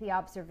to make the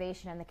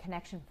observation and the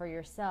connection for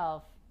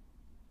yourself.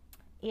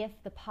 If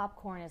the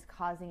popcorn is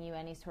causing you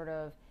any sort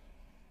of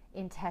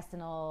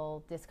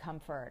intestinal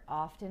discomfort,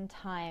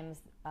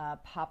 oftentimes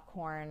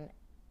popcorn,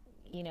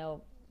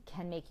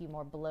 can make you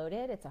more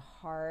bloated. It's a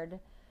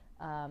hard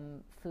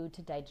food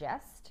to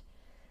digest.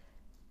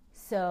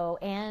 So,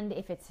 and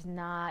if it's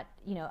not,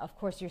 of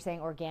course you're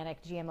saying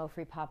organic,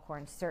 GMO-free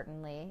popcorn,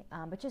 certainly,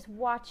 but just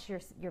watch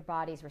your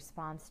body's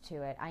response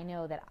to it. I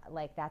know that,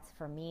 that's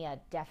for me a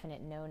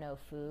definite no-no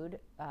food,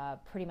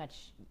 pretty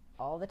much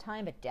all the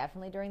time, but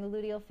definitely during the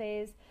luteal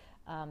phase,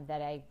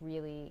 that I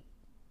really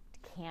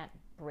can't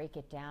break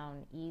it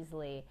down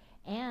easily.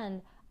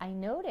 And I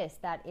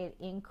noticed that it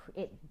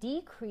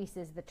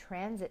decreases the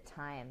transit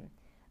time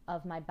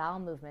of my bowel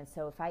movement.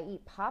 So if I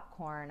eat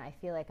popcorn, I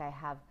feel like I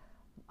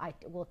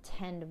will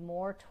tend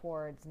more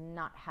towards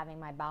not having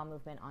my bowel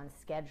movement on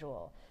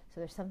schedule. So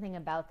there's something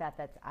about that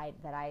that I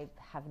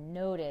have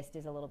noticed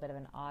is a little bit of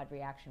an odd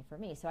reaction for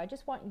me. So I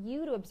just want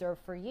you to observe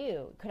for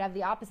you. It could have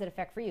the opposite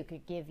effect for you. It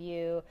could give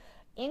you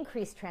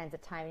increased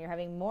transit time and you're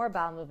having more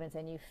bowel movements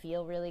and you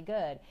feel really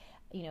good.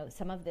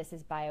 Some of this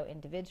is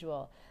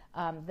bio-individual.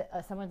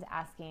 Someone's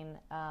asking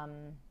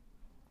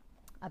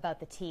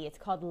about the tea. It's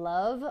called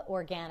Love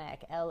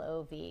Organic,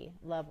 L-O-V,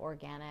 Love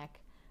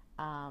Organic.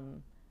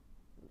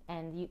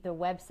 And the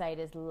website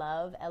is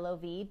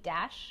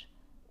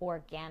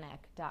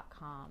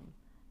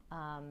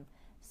love-organic.com.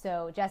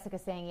 So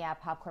Jessica's saying, yeah,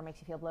 popcorn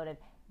makes you feel bloated.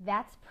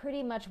 That's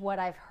pretty much what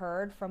I've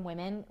heard from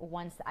women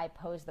once I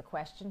pose the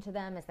question to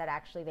them, is that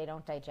actually they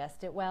don't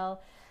digest it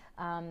well.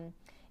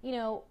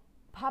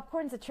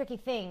 Popcorn's a tricky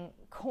thing.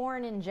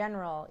 Corn in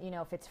general,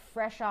 if it's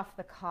fresh off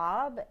the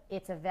cob,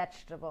 it's a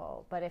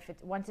vegetable. But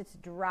once it's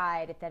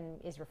dried, it then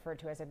is referred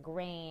to as a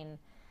grain.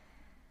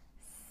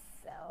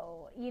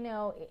 So,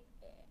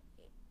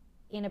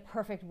 in a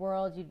perfect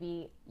world,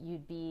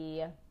 you'd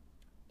be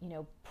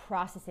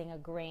processing a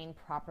grain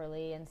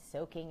properly and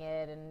soaking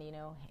it and,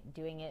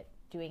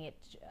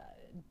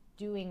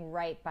 doing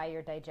right by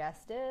your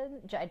digestive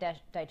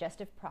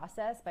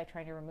process by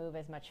trying to remove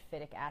as much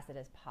phytic acid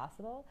as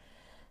possible.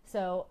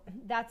 So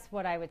that's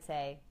what I would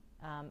say.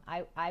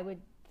 I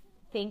would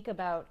think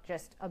about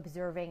just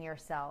observing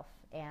yourself,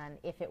 and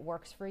if it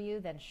works for you,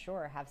 then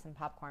sure, have some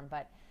popcorn,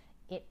 but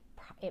it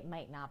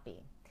might not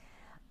be.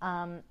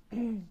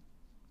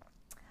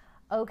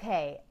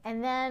 Okay,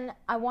 and then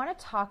I want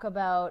to talk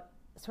about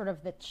sort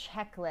of the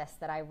checklist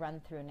that I run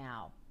through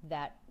now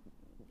that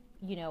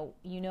you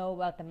know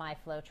about the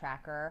MyFlow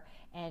tracker,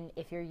 and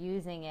if you're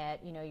using it,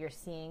 you're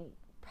seeing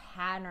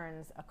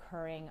patterns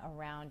occurring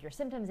around your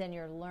symptoms, and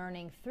you're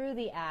learning through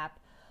the app,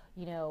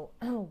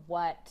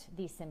 what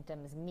these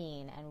symptoms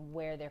mean and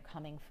where they're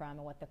coming from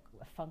and what the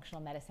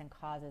functional medicine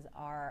causes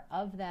are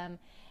of them,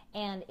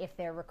 and if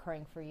they're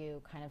recurring for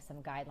you, kind of some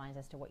guidelines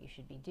as to what you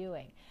should be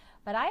doing.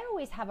 But I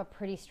always have a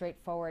pretty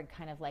straightforward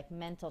kind of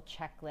mental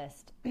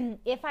checklist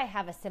if I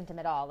have a symptom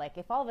at all.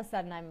 If all of a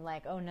sudden I'm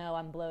like, oh no,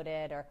 I'm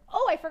bloated, or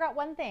oh, I forgot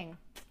one thing.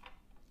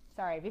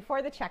 Sorry,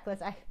 before the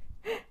checklist, I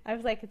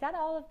was like, is that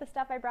all of the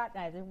stuff I brought?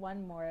 No, there's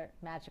one more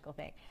magical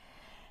thing.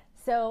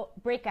 So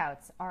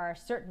breakouts are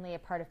certainly a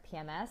part of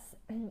PMS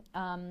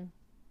and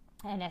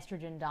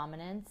estrogen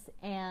dominance.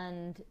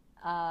 And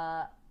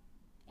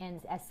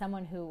as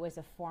someone who was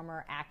a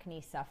former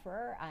acne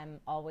sufferer, I'm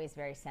always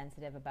very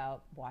sensitive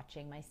about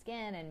watching my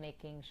skin and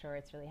making sure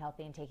it's really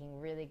healthy and taking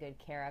really good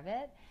care of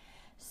it.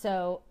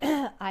 So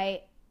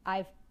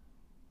I've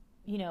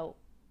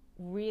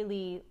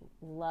really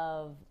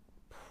love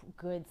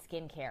good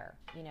skincare.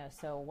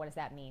 So what does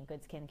that mean?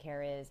 Good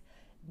skincare is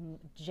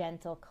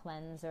gentle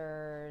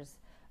cleansers,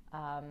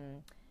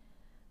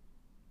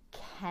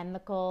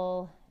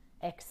 chemical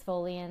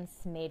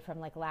exfoliants made from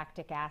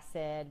lactic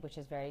acid, which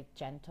is very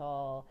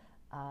gentle,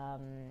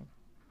 and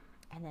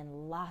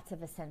then lots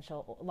of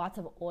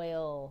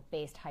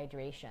oil-based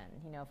hydration.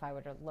 If I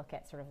were to look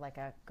at sort of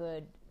a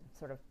good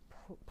sort of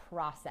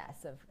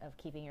process of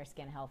keeping your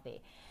skin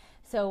healthy.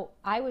 So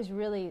I was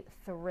really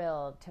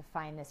thrilled to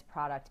find this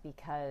product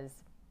because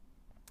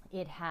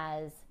it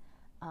has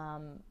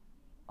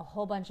a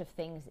whole bunch of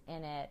things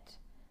in it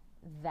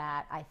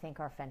that I think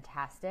are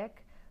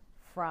fantastic.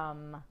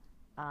 From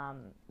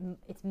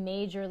it's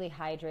majorly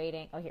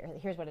hydrating. Oh,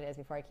 here's what it is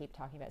before I keep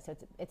talking about it. So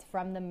it's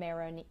from the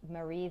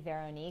Marie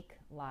Veronique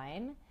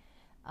line,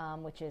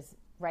 which is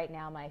right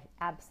now my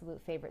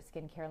absolute favorite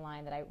skincare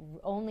line that I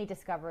only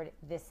discovered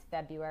this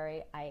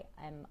February. I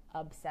am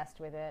obsessed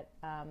with it.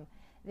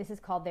 This is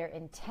called their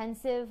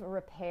Intensive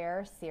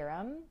Repair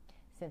Serum,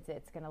 since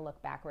it's going to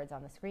look backwards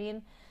on the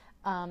screen.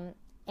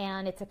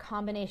 And it's a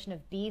combination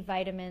of B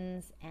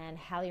vitamins and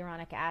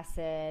hyaluronic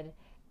acid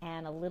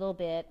and a little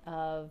bit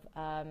of,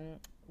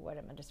 what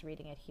am I just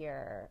reading it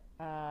here?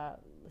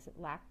 Is it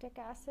lactic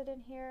acid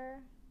in here?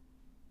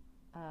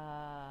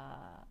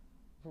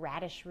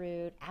 Radish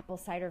root, apple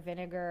cider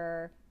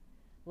vinegar,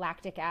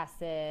 lactic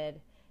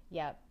acid,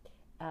 yep,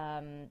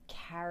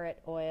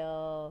 carrot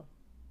oil,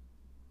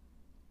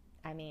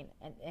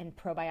 and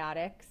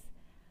probiotics.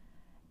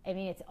 I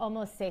mean, it's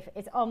almost safe.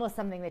 It's almost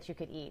something that you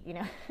could eat, you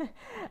know.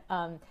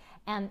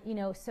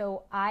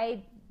 So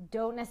I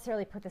don't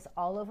necessarily put this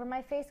all over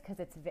my face because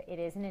it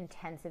is an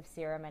intensive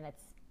serum, and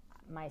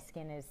my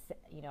skin is,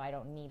 I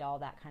don't need all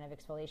that kind of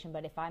exfoliation.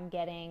 But if I'm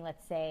getting,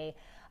 let's say,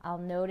 I'll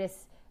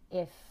notice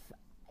if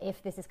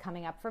this is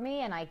coming up for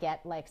me and I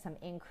get like some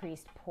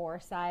increased pore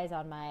size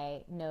on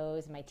my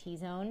nose, my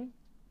T-zone,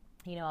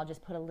 I'll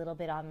just put a little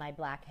bit on my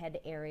blackhead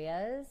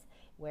areas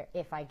where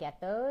if I get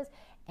those,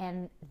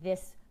 and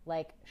this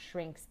like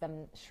shrinks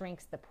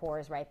the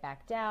pores right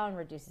back down,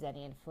 reduces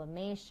any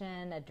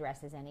inflammation,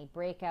 addresses any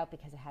breakout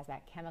because it has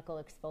that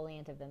chemical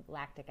exfoliant of the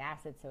lactic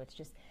acid, so it's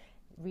just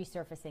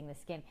resurfacing the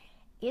skin.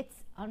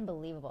 It's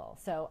unbelievable.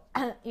 So,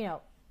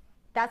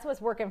 that's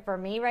what's working for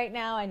me right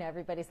now. I know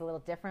everybody's a little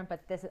different, but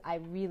I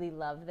really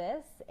love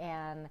this,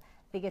 and I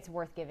think it's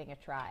worth giving a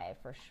try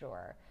for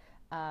sure.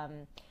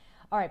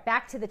 All right,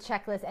 back to the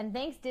checklist. And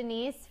thanks,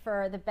 Denise,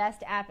 for the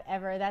best app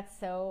ever. That's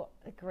so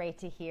great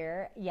to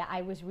hear. Yeah,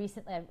 I was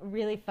recently, a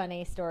really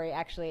funny story,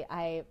 actually.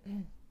 I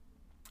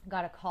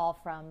got a call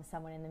from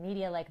someone in the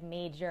media, like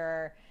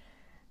major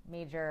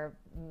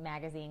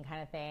magazine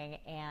kind of thing,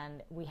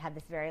 and we had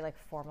this very like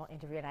formal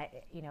interview, and I,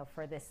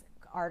 for this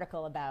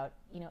article about,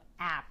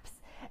 apps,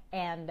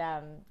 and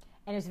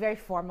it was very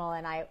formal,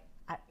 and I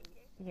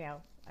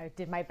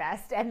did my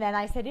best, and then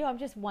I said, I'm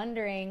just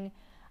wondering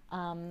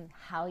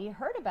how you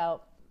heard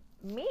about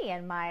me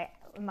and my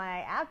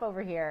app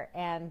over here,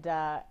 and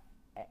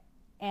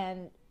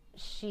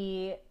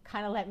she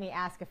kind of let me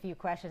ask a few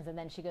questions, and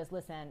then she goes,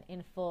 listen,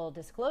 in full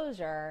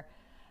disclosure,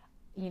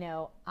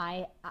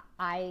 I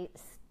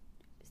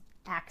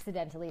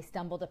accidentally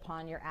stumbled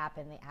upon your app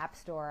in the App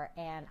Store,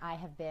 and I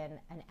have been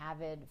an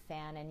avid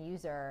fan and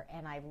user,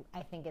 and I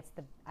think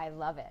I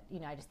love it.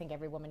 I just think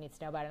every woman needs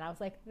to know about it. And I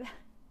was like,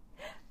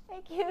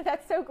 thank you.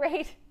 That's so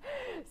great.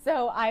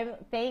 So I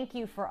thank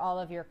you for all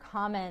of your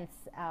comments.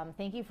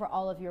 Thank you for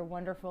all of your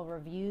wonderful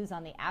reviews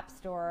on the App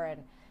Store,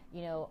 and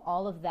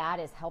all of that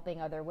is helping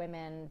other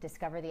women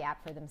discover the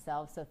app for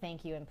themselves. So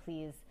thank you, and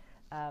please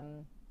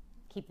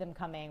keep them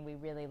coming. We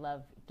really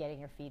love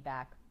getting your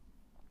feedback.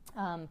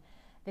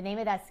 The name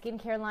of that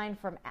skincare line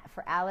for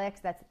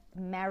Alex, that's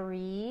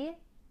Marie,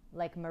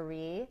 like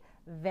Marie,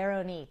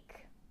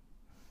 Veronique.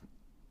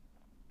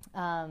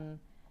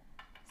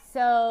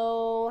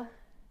 So,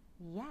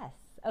 yes.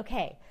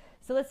 Okay.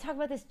 So let's talk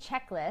about this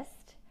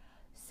checklist.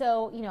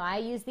 So, I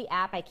use the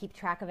app. I keep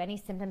track of any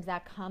symptoms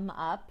that come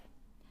up.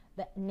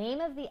 The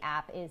name of the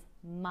app is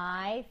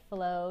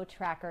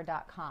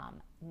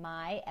myflowtracker.com.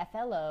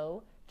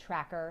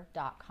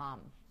 myflowtracker.com.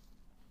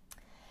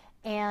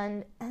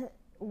 And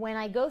when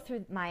I go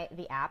through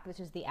the app, which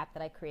is the app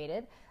that I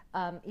created,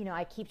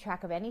 I keep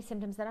track of any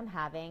symptoms that I'm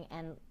having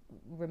and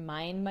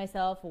remind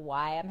myself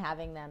why I'm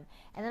having them.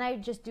 And then I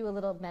just do a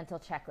little mental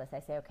checklist. I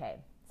say, okay,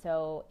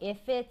 so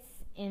if it's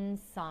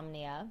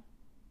insomnia,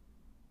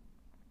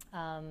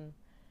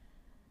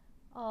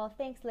 oh,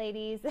 thanks,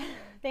 ladies.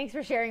 Thanks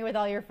for sharing it with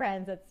all your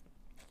friends.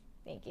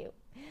 Thank you.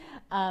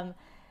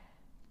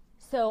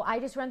 So I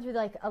just run through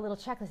like a little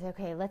checklist.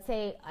 Okay, let's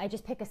say I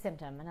just pick a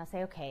symptom, and I'll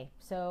say, okay,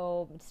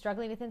 so I'm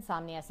struggling with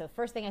insomnia. So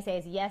first thing I say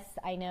is, yes,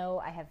 I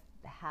know I have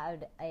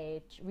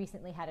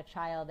recently had a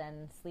child,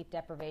 and sleep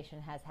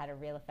deprivation has had a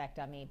real effect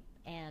on me.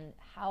 And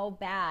how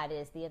bad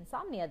is the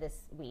insomnia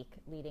this week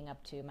leading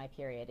up to my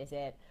period? Is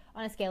it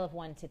on a scale of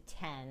 1 to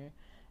 10,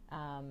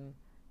 kind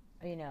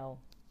of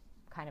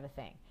a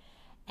thing.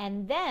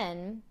 And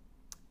then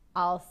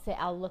I'll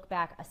look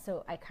back.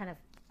 So I kind of,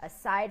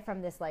 aside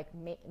from this like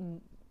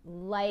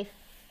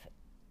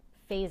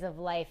phase of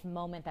life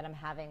moment that I'm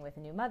having with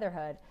new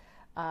motherhood,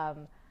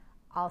 I'll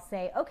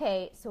say,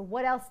 okay, so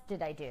what else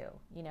did I do?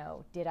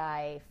 Did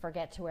I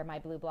forget to wear my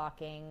blue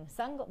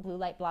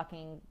light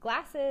blocking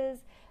glasses?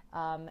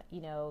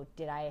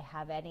 Did I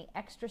have any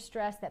extra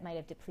stress that might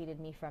have depleted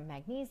me from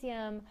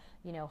magnesium?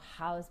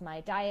 How's my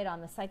diet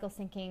on the cycle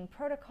syncing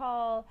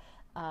protocol?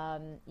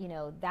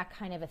 That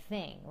kind of a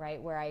thing,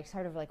 right? Where I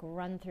sort of like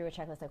run through a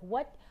checklist, like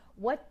what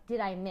did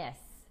I miss?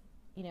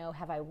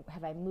 Have I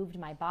moved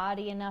my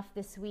body enough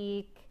this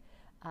week?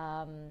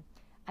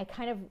 I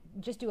kind of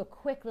just do a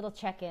quick little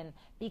check-in,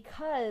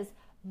 because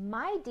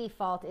my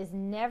default is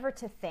never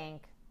to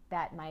think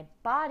that my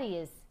body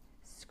is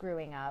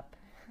screwing up.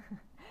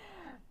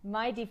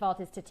 My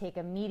default is to take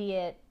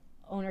immediate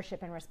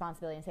ownership and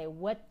responsibility and say,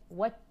 what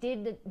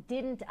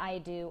didn't I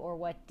do, or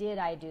what did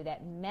I do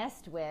that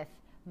messed with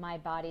my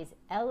body's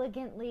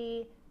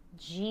elegantly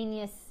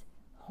genius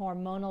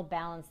hormonal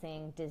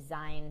balancing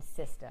design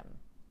system?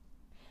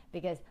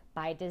 Because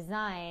by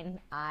design,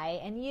 I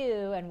and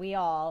you and we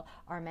all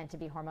are meant to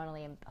be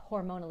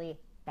hormonally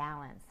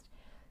balanced.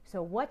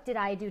 So what did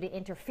I do to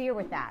interfere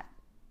with that?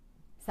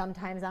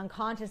 Sometimes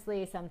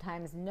unconsciously,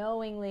 sometimes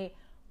knowingly.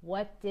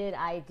 What did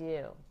I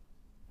do?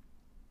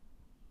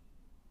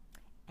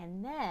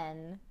 And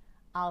then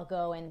I'll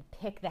go and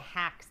pick the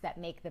hacks that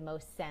make the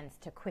most sense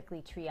to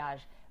quickly triage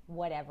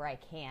whatever I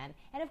can.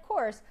 And of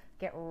course,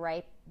 get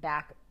right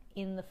back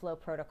in the flow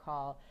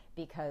protocol,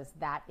 because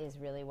that is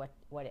really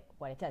what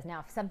it does. Now,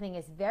 if something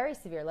is very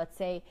severe, let's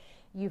say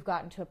you've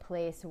gotten to a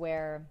place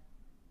where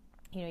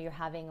you're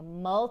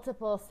having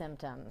multiple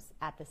symptoms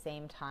at the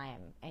same time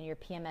and your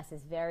PMS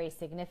is very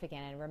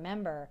significant. And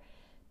remember,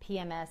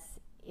 PMS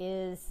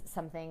is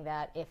something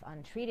that, if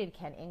untreated,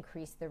 can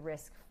increase the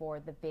risk for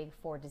the big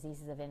four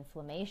diseases of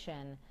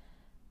inflammation: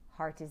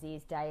 heart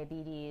disease,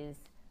 diabetes,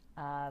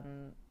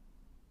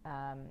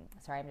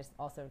 sorry, I'm just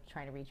also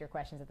trying to read your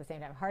questions at the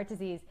same time. Heart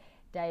disease,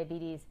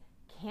 diabetes,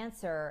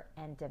 cancer,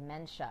 and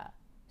dementia.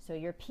 So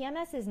your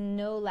PMS is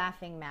no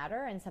laughing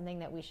matter and something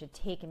that we should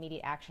take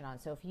immediate action on.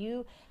 So if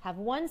you have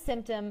one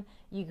symptom,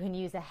 you can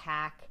use a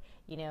hack,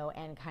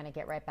 and kind of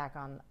get right back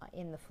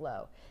in the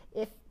flow.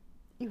 If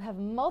you have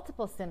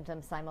multiple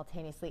symptoms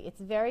simultaneously,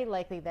 it's very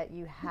likely that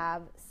you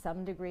have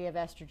some degree of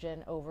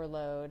estrogen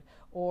overload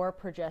or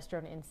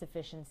progesterone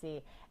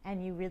insufficiency,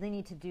 and you really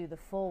need to do the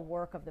full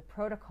work of the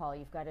protocol.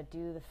 You've got to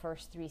do the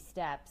first 3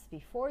 steps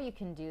before you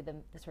can do the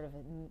sort of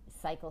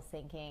cycle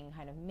syncing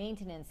kind of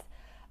maintenance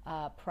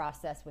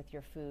process with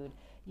your food.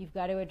 You've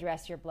got to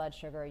address your blood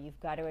sugar, you've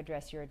got to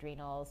address your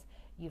adrenals,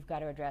 you've got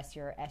to address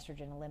your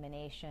estrogen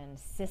elimination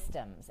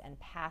systems and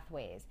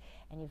pathways,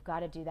 and you've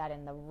got to do that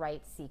in the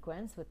right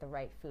sequence with the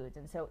right foods.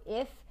 And so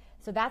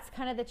that's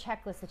kind of the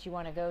checklist that you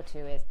want to go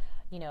to is,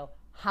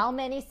 how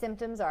many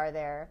symptoms are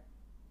there?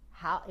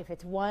 If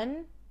it's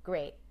one,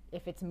 great.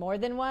 If it's more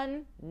than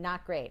one,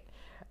 not great.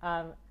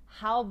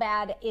 How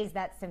bad is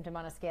that symptom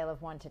on a scale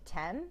of 1 to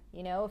 10?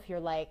 If you're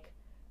like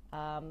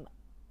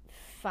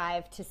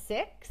 5 to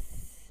 6,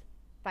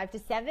 5 to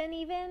 7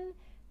 even,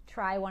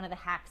 try one of the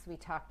hacks we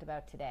talked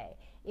about today.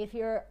 If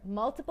you're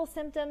multiple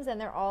symptoms and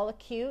they're all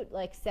acute,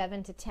 like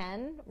 7 to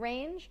 10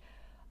 range,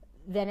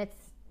 then it's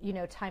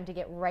time to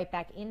get right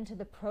back into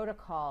the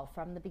protocol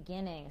from the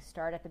beginning.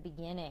 Start at the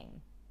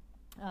beginning.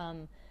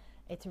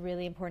 It's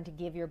really important to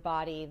give your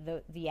body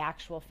the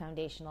actual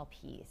foundational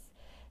piece.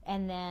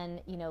 And then,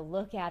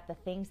 look at the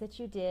things that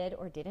you did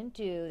or didn't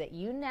do that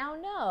you now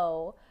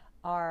know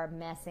are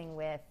messing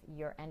with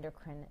your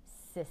endocrine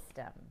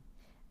system.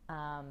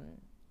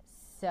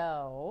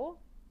 So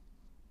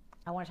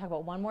I want to talk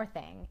about one more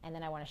thing, and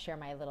then I want to share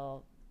my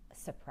little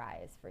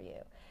surprise for you.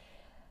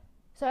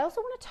 So I also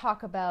want to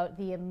talk about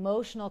the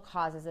emotional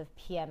causes of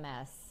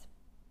PMS,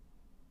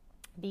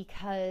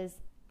 because,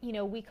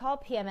 we call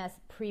PMS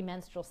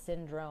premenstrual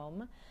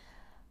syndrome,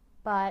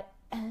 but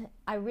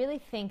I really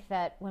think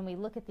that when we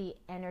look at the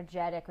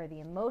energetic or the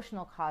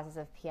emotional causes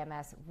of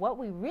PMS, what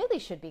we really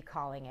should be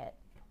calling it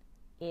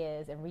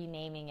is, and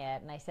renaming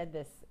it, and I said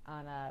this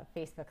on a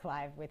Facebook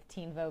Live with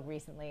Teen Vogue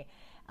recently,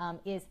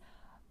 is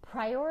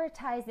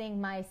prioritizing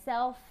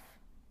myself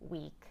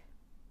week,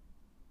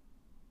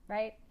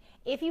 right?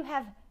 If you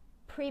have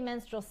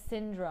premenstrual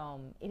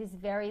syndrome, it is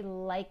very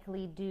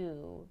likely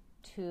due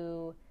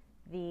to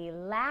the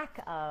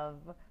lack of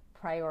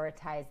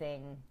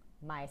prioritizing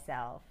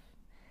myself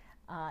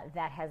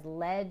that has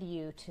led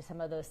you to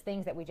some of those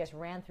things that we just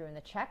ran through in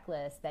the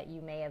checklist that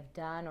you may have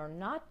done or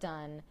not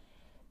done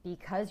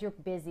because you're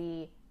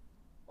busy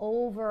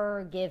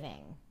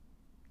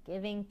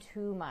giving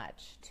too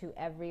much to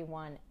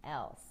everyone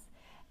else.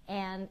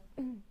 And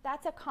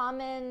that's a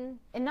common,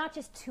 and not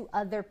just to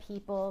other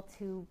people,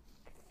 to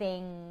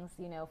things,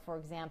 for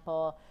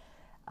example,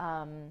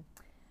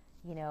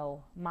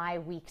 my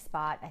weak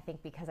spot, I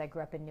think because I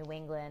grew up in New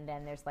England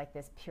and there's like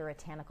this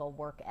puritanical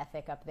work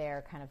ethic up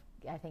there, kind of,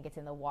 I think it's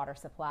in the water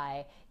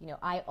supply.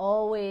 I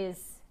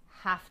always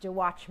have to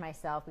watch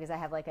myself because I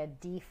have like a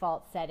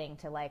default setting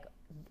to like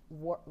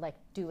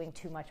doing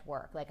too much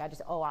work. Like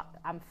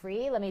I'm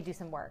free, let me do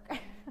some work.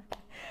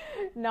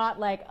 Not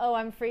like,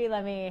 I'm free,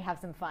 let me have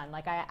some fun.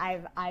 Like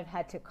I've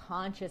had to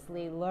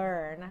consciously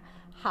learn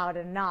how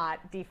to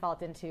not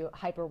default into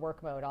hyper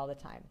work mode all the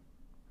time.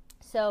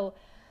 So,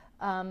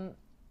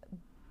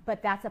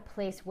 but that's a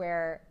place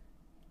where,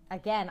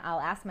 again, I'll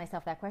ask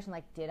myself that question,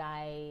 like, did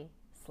I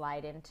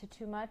slide into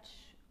too much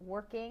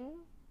working?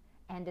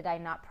 And did I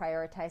not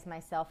prioritize my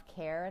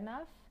self-care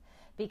enough?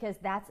 Because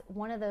that's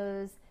one of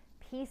those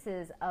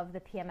pieces of the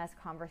PMS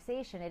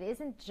conversation. It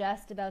isn't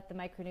just about the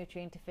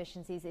micronutrient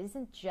deficiencies. It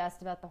isn't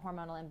just about the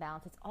hormonal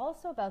imbalance. It's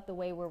also about the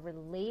way we're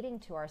relating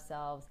to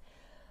ourselves.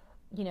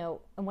 And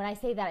when I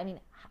say that, I mean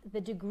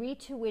the degree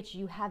to which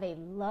you have a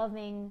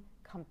loving,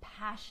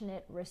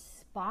 compassionate,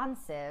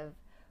 responsive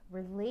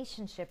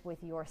relationship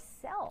with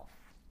yourself.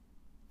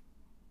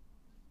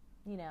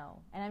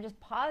 and I'm just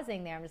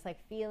pausing there. I'm just like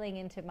feeling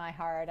into my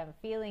heart. I'm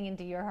feeling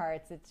into your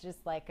hearts. It's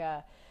just like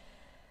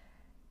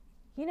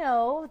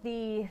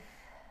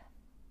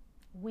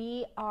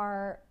we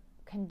are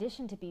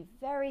conditioned to be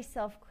very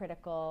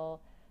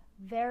self-critical,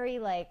 very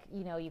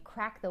you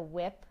crack the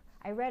whip.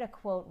 I read a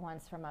quote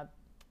once from a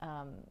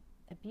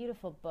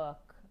beautiful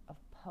book of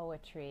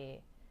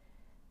poetry.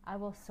 I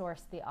will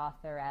source the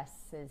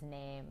authoress's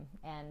name.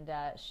 And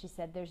she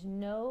said, there's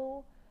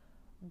no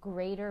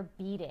greater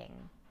beating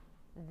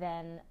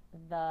than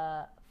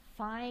the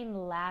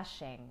fine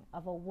lashing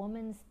of a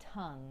woman's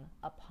tongue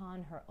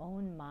upon her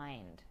own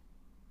mind.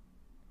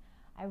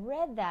 I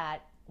read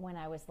that when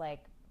I was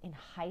in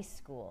high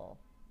school.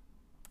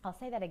 I'll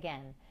say that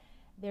again.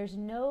 There's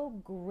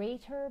no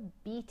greater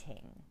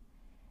beating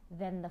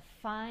than the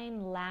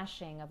fine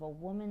lashing of a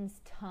woman's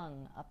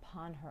tongue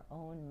upon her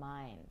own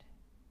mind.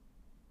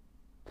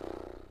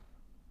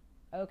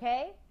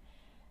 Okay?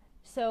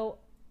 So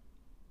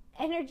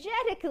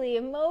energetically,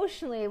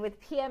 emotionally, with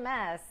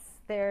PMS,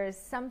 there's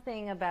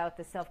something about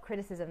the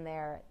self-criticism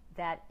there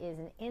that is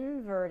an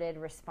inverted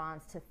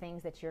response to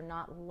things that you're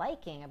not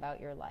liking about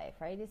your life,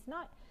 right? It's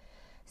not.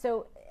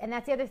 So, and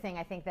that's the other thing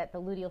I think that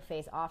the luteal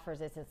phase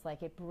offers is it's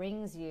like it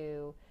brings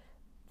you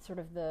sort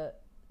of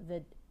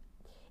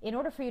in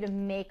order for you to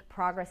make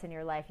progress in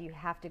your life, you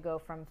have to go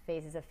from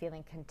phases of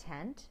feeling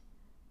content,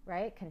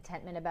 right?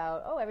 Contentment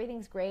about, oh,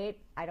 everything's great,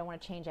 I don't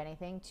want to change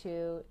anything,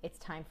 to it's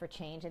time for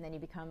change, and then you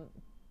become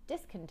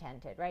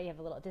discontented, right? You have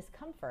a little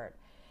discomfort.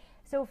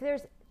 So if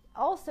there's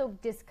also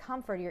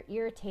discomfort, you're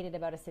irritated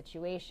about a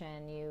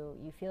situation,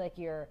 you feel like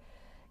you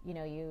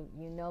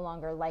no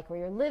longer like where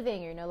you're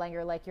living, you no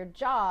longer like your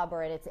job,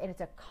 or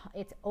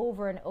it's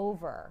over and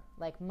over,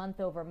 like month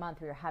over month,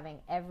 where you're having,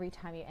 every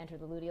time you enter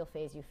the luteal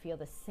phase, you feel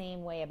the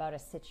same way about a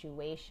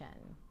situation.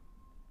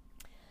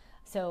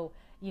 So,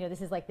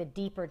 this is like the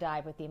deeper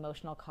dive with the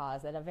emotional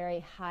cause. At a very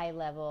high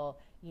level,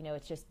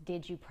 it's just,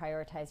 did you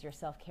prioritize your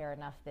self-care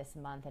enough this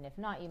month? And if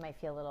not, you might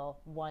feel a little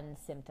one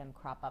symptom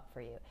crop up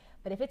for you.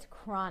 But if it's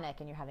chronic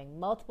and you're having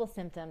multiple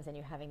symptoms and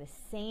you're having the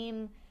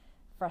same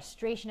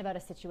frustration about a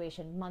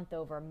situation month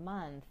over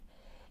month,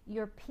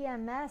 your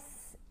PMS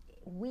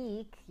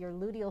week, your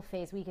luteal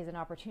phase week, is an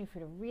opportunity for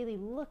you to really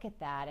look at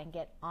that and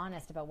get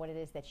honest about what it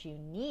is that you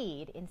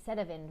need, instead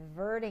of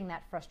inverting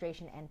that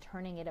frustration and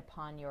turning it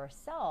upon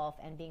yourself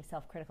and being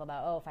self-critical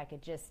about, oh, if I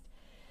could just,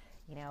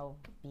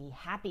 be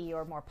happy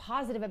or more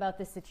positive about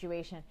this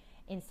situation,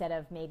 instead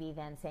of maybe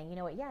then saying,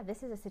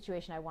 this is a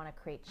situation I want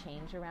to create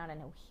change around,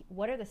 and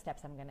what are the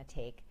steps I'm going to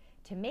take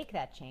to make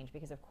that change?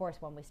 Because of course,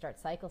 when we start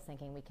cycle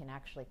syncing, we can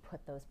actually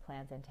put those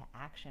plans into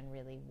action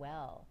really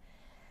well.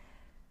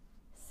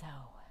 So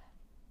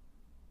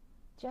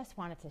just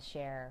wanted to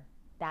share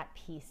that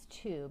piece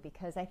too,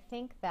 because I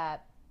think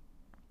that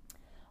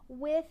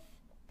with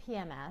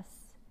PMS,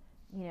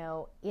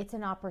 it's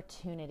an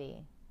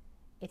opportunity.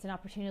 It's an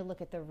opportunity to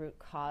look at the root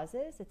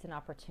causes. It's an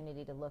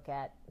opportunity to look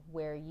at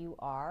where you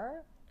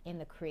are in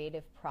the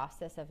creative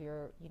process of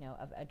your,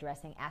 of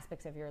addressing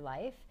aspects of your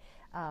life.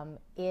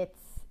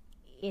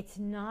 It's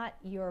not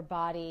your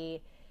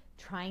body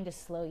trying to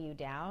slow you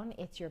down.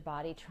 It's your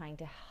body trying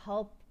to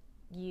help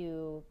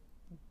you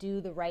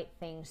do the right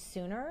thing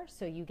sooner,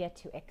 so you get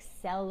to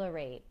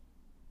accelerate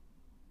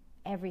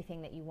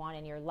everything that you want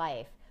in your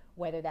life,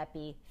 whether that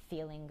be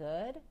feeling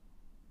good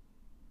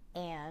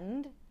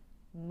and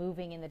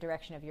moving in the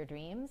direction of your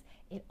dreams.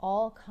 It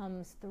all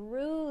comes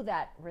through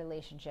that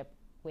relationship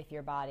with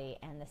your body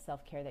and the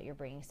self-care that you're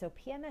bringing. So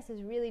PMS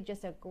is really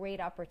just a great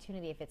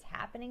opportunity, if it's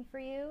happening for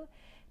you,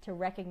 to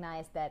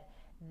recognize that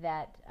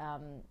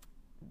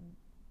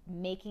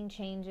making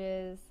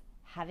changes,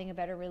 having a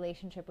better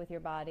relationship with your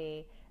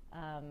body,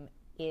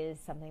 is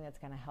something that's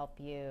going to help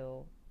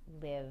you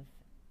live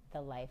the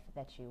life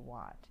that you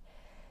want.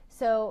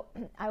 So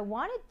I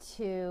wanted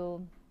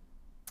to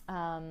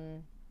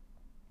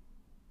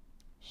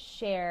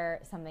share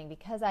something,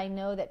 because I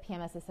know that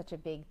PMS is such a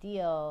big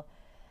deal.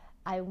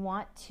 I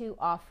want to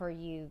offer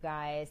you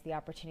guys the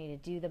opportunity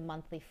to do the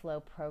monthly flow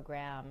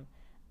program,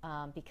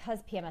 because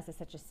PMS is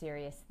such a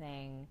serious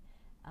thing,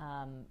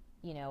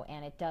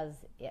 and it does,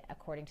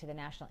 according to the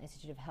National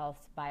Institute of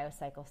Health's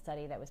biocycle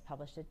study that was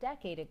published a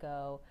decade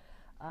ago,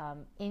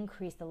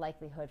 increase the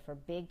likelihood for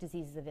big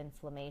diseases of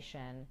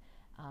inflammation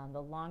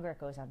the longer it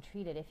goes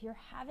untreated. If you're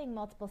having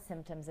multiple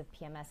symptoms of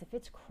PMS, if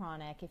it's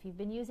chronic, if you've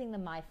been using the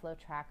MyFlow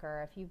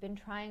tracker, if you've been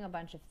trying a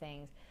bunch of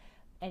things,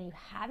 and you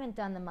haven't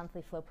done the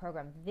monthly flow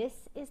program,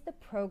 this is the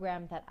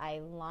program that I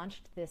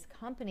launched this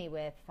company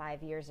with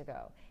 5 years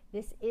ago.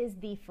 This is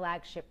the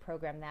flagship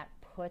program that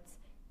puts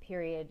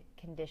period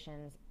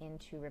conditions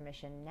into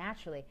remission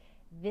naturally.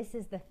 This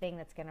is the thing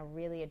that's going to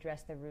really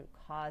address the root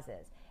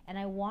causes. And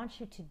I want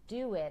you to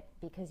do it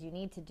because you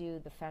need to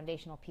do the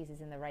foundational pieces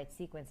in the right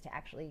sequence to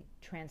actually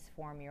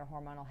transform your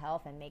hormonal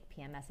health and make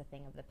PMS a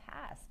thing of the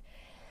past.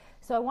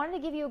 So I wanted to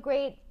give you a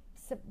great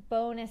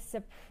bonus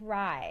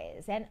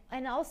surprise.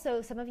 And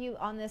also, some of you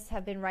on this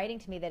have been writing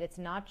to me that it's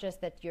not just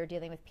that you're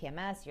dealing with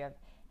PMS, you have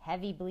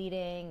heavy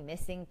bleeding,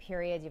 missing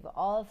periods, you have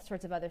all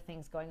sorts of other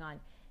things going on.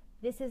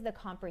 this is the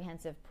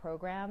comprehensive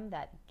program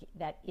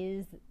that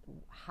is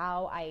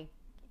how I,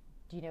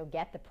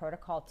 get the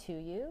protocol to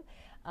you,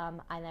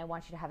 and I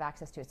want you to have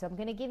access to it. So I'm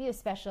going to give you a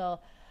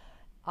special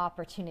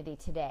opportunity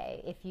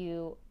today. If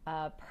you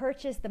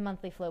purchase the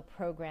Monthly Flow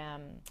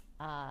program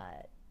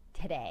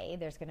today,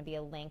 there's going to be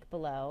a link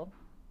below.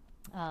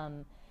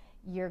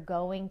 You're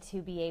going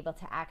to be able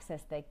to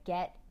access the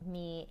Get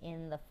Me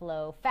in the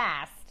Flow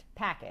Fast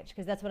package,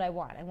 because that's what I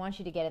want. I want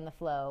you to get in the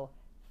flow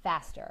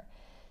faster.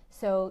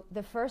 So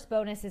the first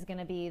bonus is going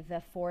to be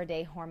the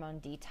 4-day hormone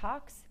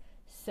detox.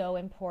 So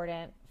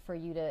important for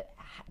you to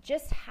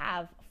just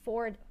have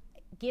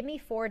give me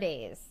 4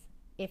 days.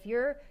 If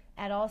you're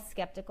at all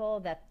skeptical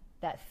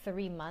that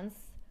 3 months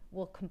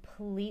will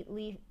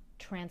completely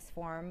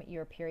transform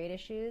your period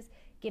issues,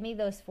 give me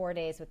those 4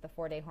 days with the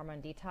 4-day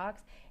hormone detox,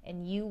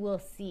 and you will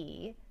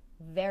see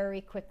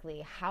very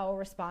quickly how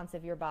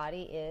responsive your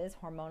body is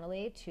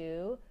hormonally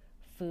to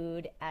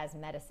food as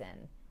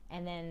medicine.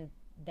 And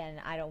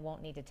then I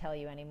won't need to tell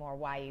you anymore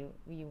why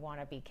you want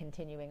to be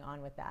continuing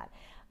on with that.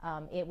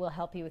 It will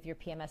help you with your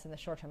PMS in the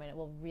short term, and it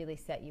will really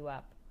set you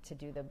up to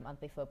do the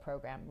Monthly Flow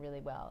program really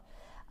well.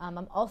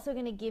 I'm also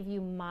going to give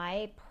you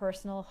my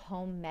personal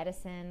home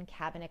medicine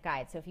cabinet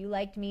guide. So if you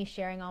liked me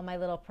sharing all my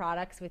little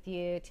products with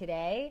you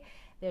today,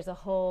 there's a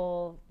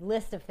whole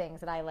list of things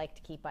that I like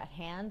to keep at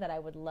hand that I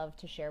would love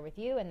to share with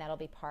you, and that'll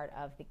be part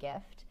of the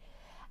gift.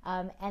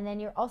 And then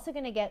you're also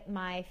going to get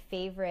my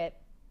favorite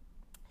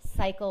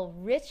cycle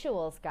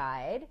rituals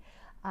guide,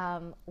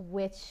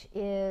 which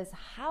is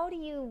how do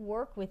you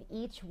work with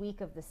each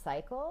week of the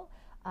cycle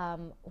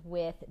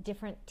with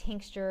different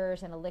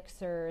tinctures and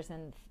elixirs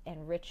and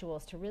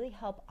rituals to really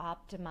help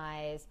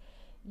optimize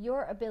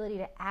your ability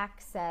to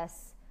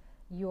access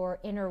your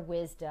inner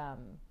wisdom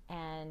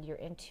and your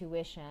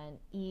intuition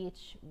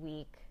each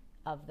week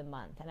of the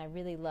month. And I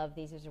really love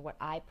these. These are what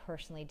I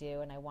personally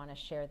do, and I want to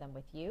share them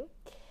with you.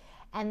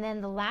 And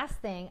then the last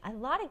thing, a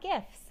lot of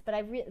gifts, but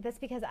that's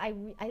because I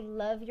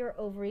love your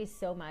ovaries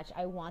so much.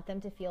 I want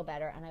them to feel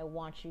better, and I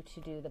want you to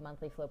do the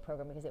Monthly Flow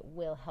program because it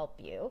will help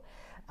you.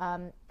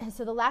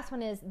 So the last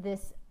one is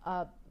this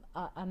a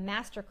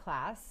master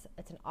class.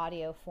 It's an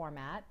audio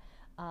format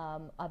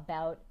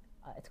about,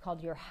 it's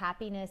called Your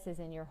Happiness is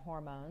in Your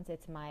Hormones.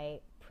 It's my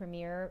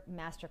premier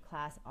master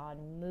class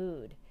on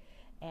mood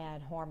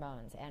and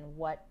hormones and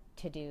what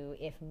to do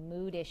if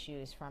mood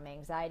issues from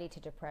anxiety to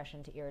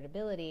depression to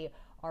irritability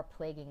are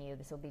plaguing you.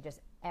 This will be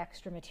just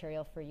extra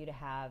material for you to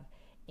have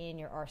in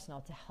your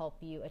arsenal to help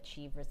you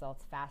achieve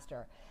results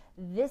faster.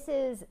 This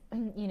is, a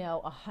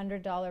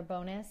 $100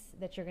 bonus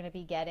that you're going to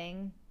be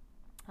getting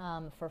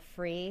for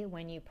free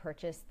when you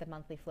purchase the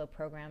Monthly Flow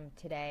program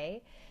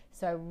today.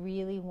 So I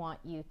really want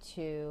you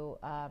to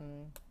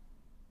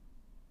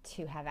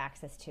have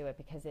access to it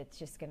because it's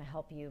just going to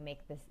help you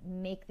make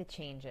the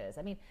changes.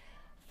 I mean,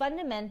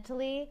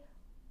 fundamentally,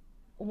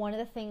 one of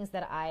the things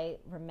that I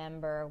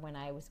remember when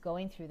I was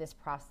going through this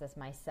process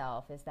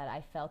myself is that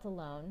I felt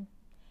alone,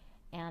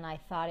 and I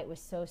thought it was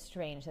so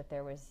strange that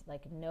there was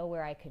like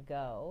nowhere I could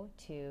go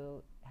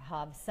to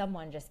have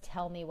someone just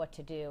tell me what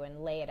to do and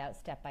lay it out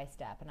step by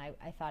step. And I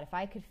thought if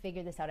I could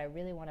figure this out, I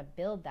really want to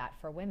build that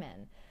for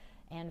women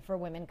and for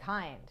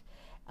womankind.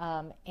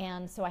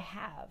 And so I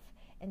have.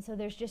 And so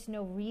there's just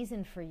no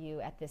reason for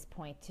you at this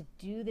point to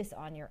do this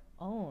on your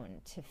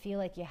own, to feel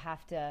like you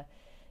have to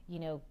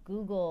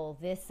Google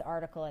this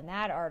article and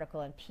that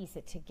article and piece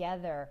it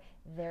together.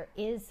 There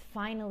is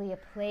finally a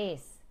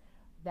place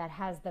that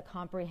has the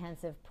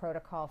comprehensive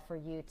protocol for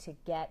you to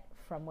get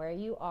from where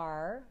you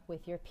are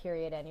with your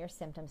period and your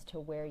symptoms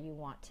to where you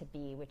want to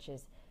be, which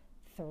is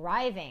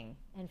thriving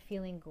and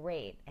feeling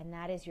great. And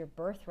that is your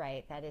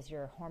birthright. That is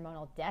your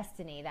hormonal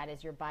destiny. That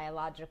is your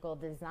biological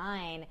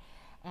design.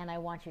 And I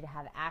want you to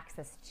have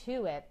access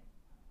to it.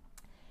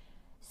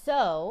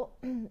 So,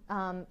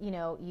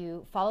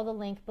 you follow the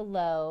link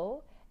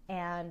below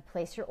and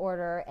place your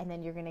order, and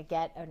then you're going to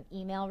get an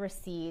email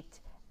receipt,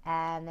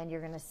 and then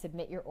you're going to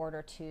submit your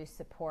order to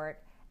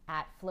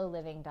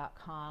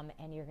support@flowliving.com,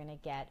 and you're going to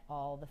get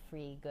all the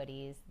free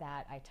goodies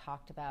that I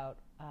talked about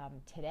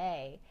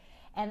today.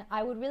 And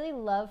I would really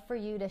love for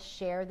you to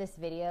share this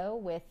video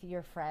with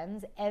your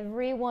friends.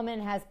 Every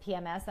woman has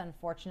PMS,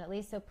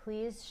 unfortunately, so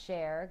please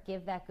share,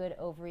 give that good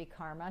ovary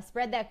karma,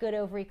 spread that good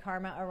ovary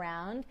karma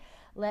around.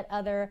 Let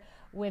other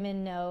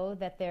women know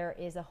that there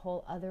is a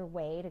whole other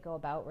way to go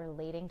about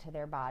relating to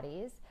their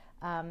bodies.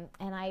 And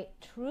I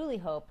truly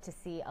hope to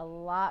see a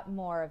lot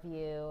more of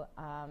you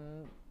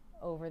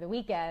over the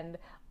weekend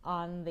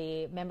on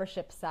the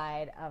membership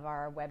side of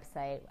our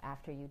website.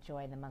 After you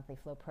join the Monthly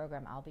Flow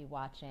program, I'll be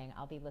watching.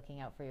 I'll be looking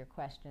out for your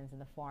questions in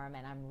the forum,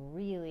 and I'm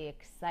really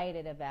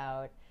excited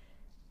about,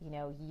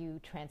 you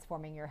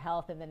transforming your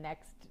health in the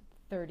next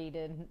 30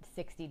 to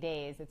 60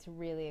 days. It's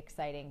really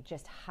exciting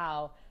just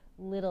how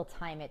little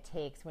time it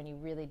takes when you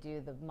really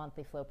do the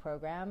Monthly Flow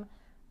program,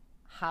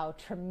 how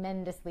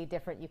tremendously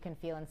different you can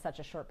feel in such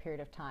a short period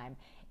of time.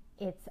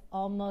 It's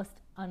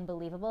almost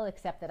unbelievable,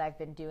 except that I've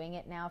been doing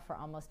it now for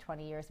almost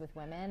 20 years with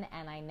women,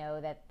 and I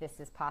know that this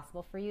is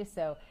possible for you.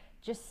 So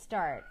just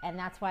start. And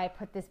that's why I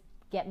put this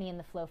get me in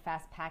the Flow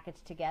Fast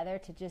package together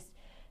to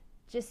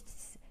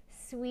just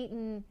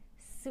sweeten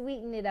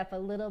it up a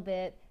little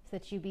bit so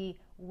that you be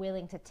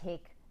willing to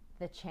take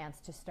the chance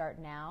to start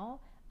now.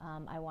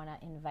 I want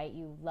to invite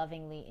you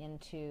lovingly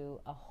into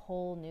a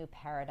whole new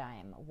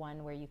paradigm,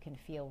 one where you can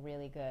feel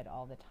really good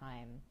all the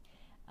time.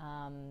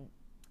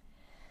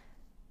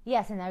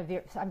 Yes, and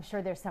I'm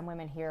sure there's some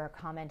women here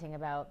commenting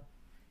about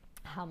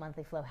how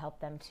Monthly Flow helped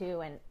them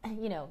too. And,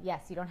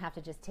 yes, you don't have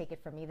to just take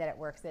it from me that it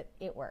works.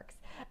 It works.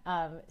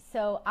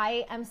 So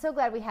I am so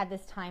glad we had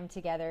this time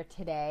together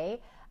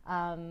today.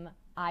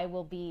 I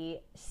will be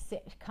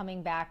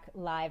coming back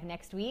live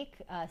next week,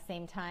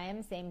 same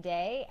time, same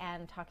day,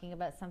 and talking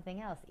about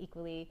something else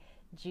equally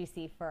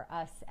juicy for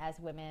us as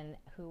women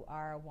who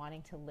are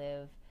wanting to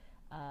live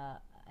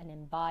an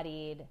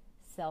embodied,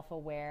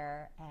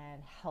 self-aware,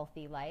 and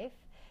healthy life.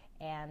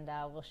 And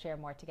we'll share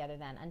more together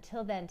then.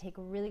 Until then, take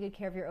really good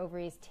care of your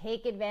ovaries.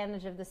 Take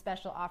advantage of the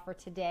special offer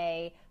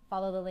today.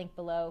 Follow the link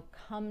below.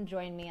 Come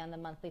join me on the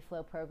Monthly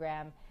Flow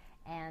program.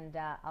 And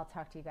I'll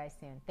talk to you guys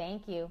soon.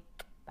 Thank you.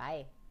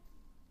 Bye.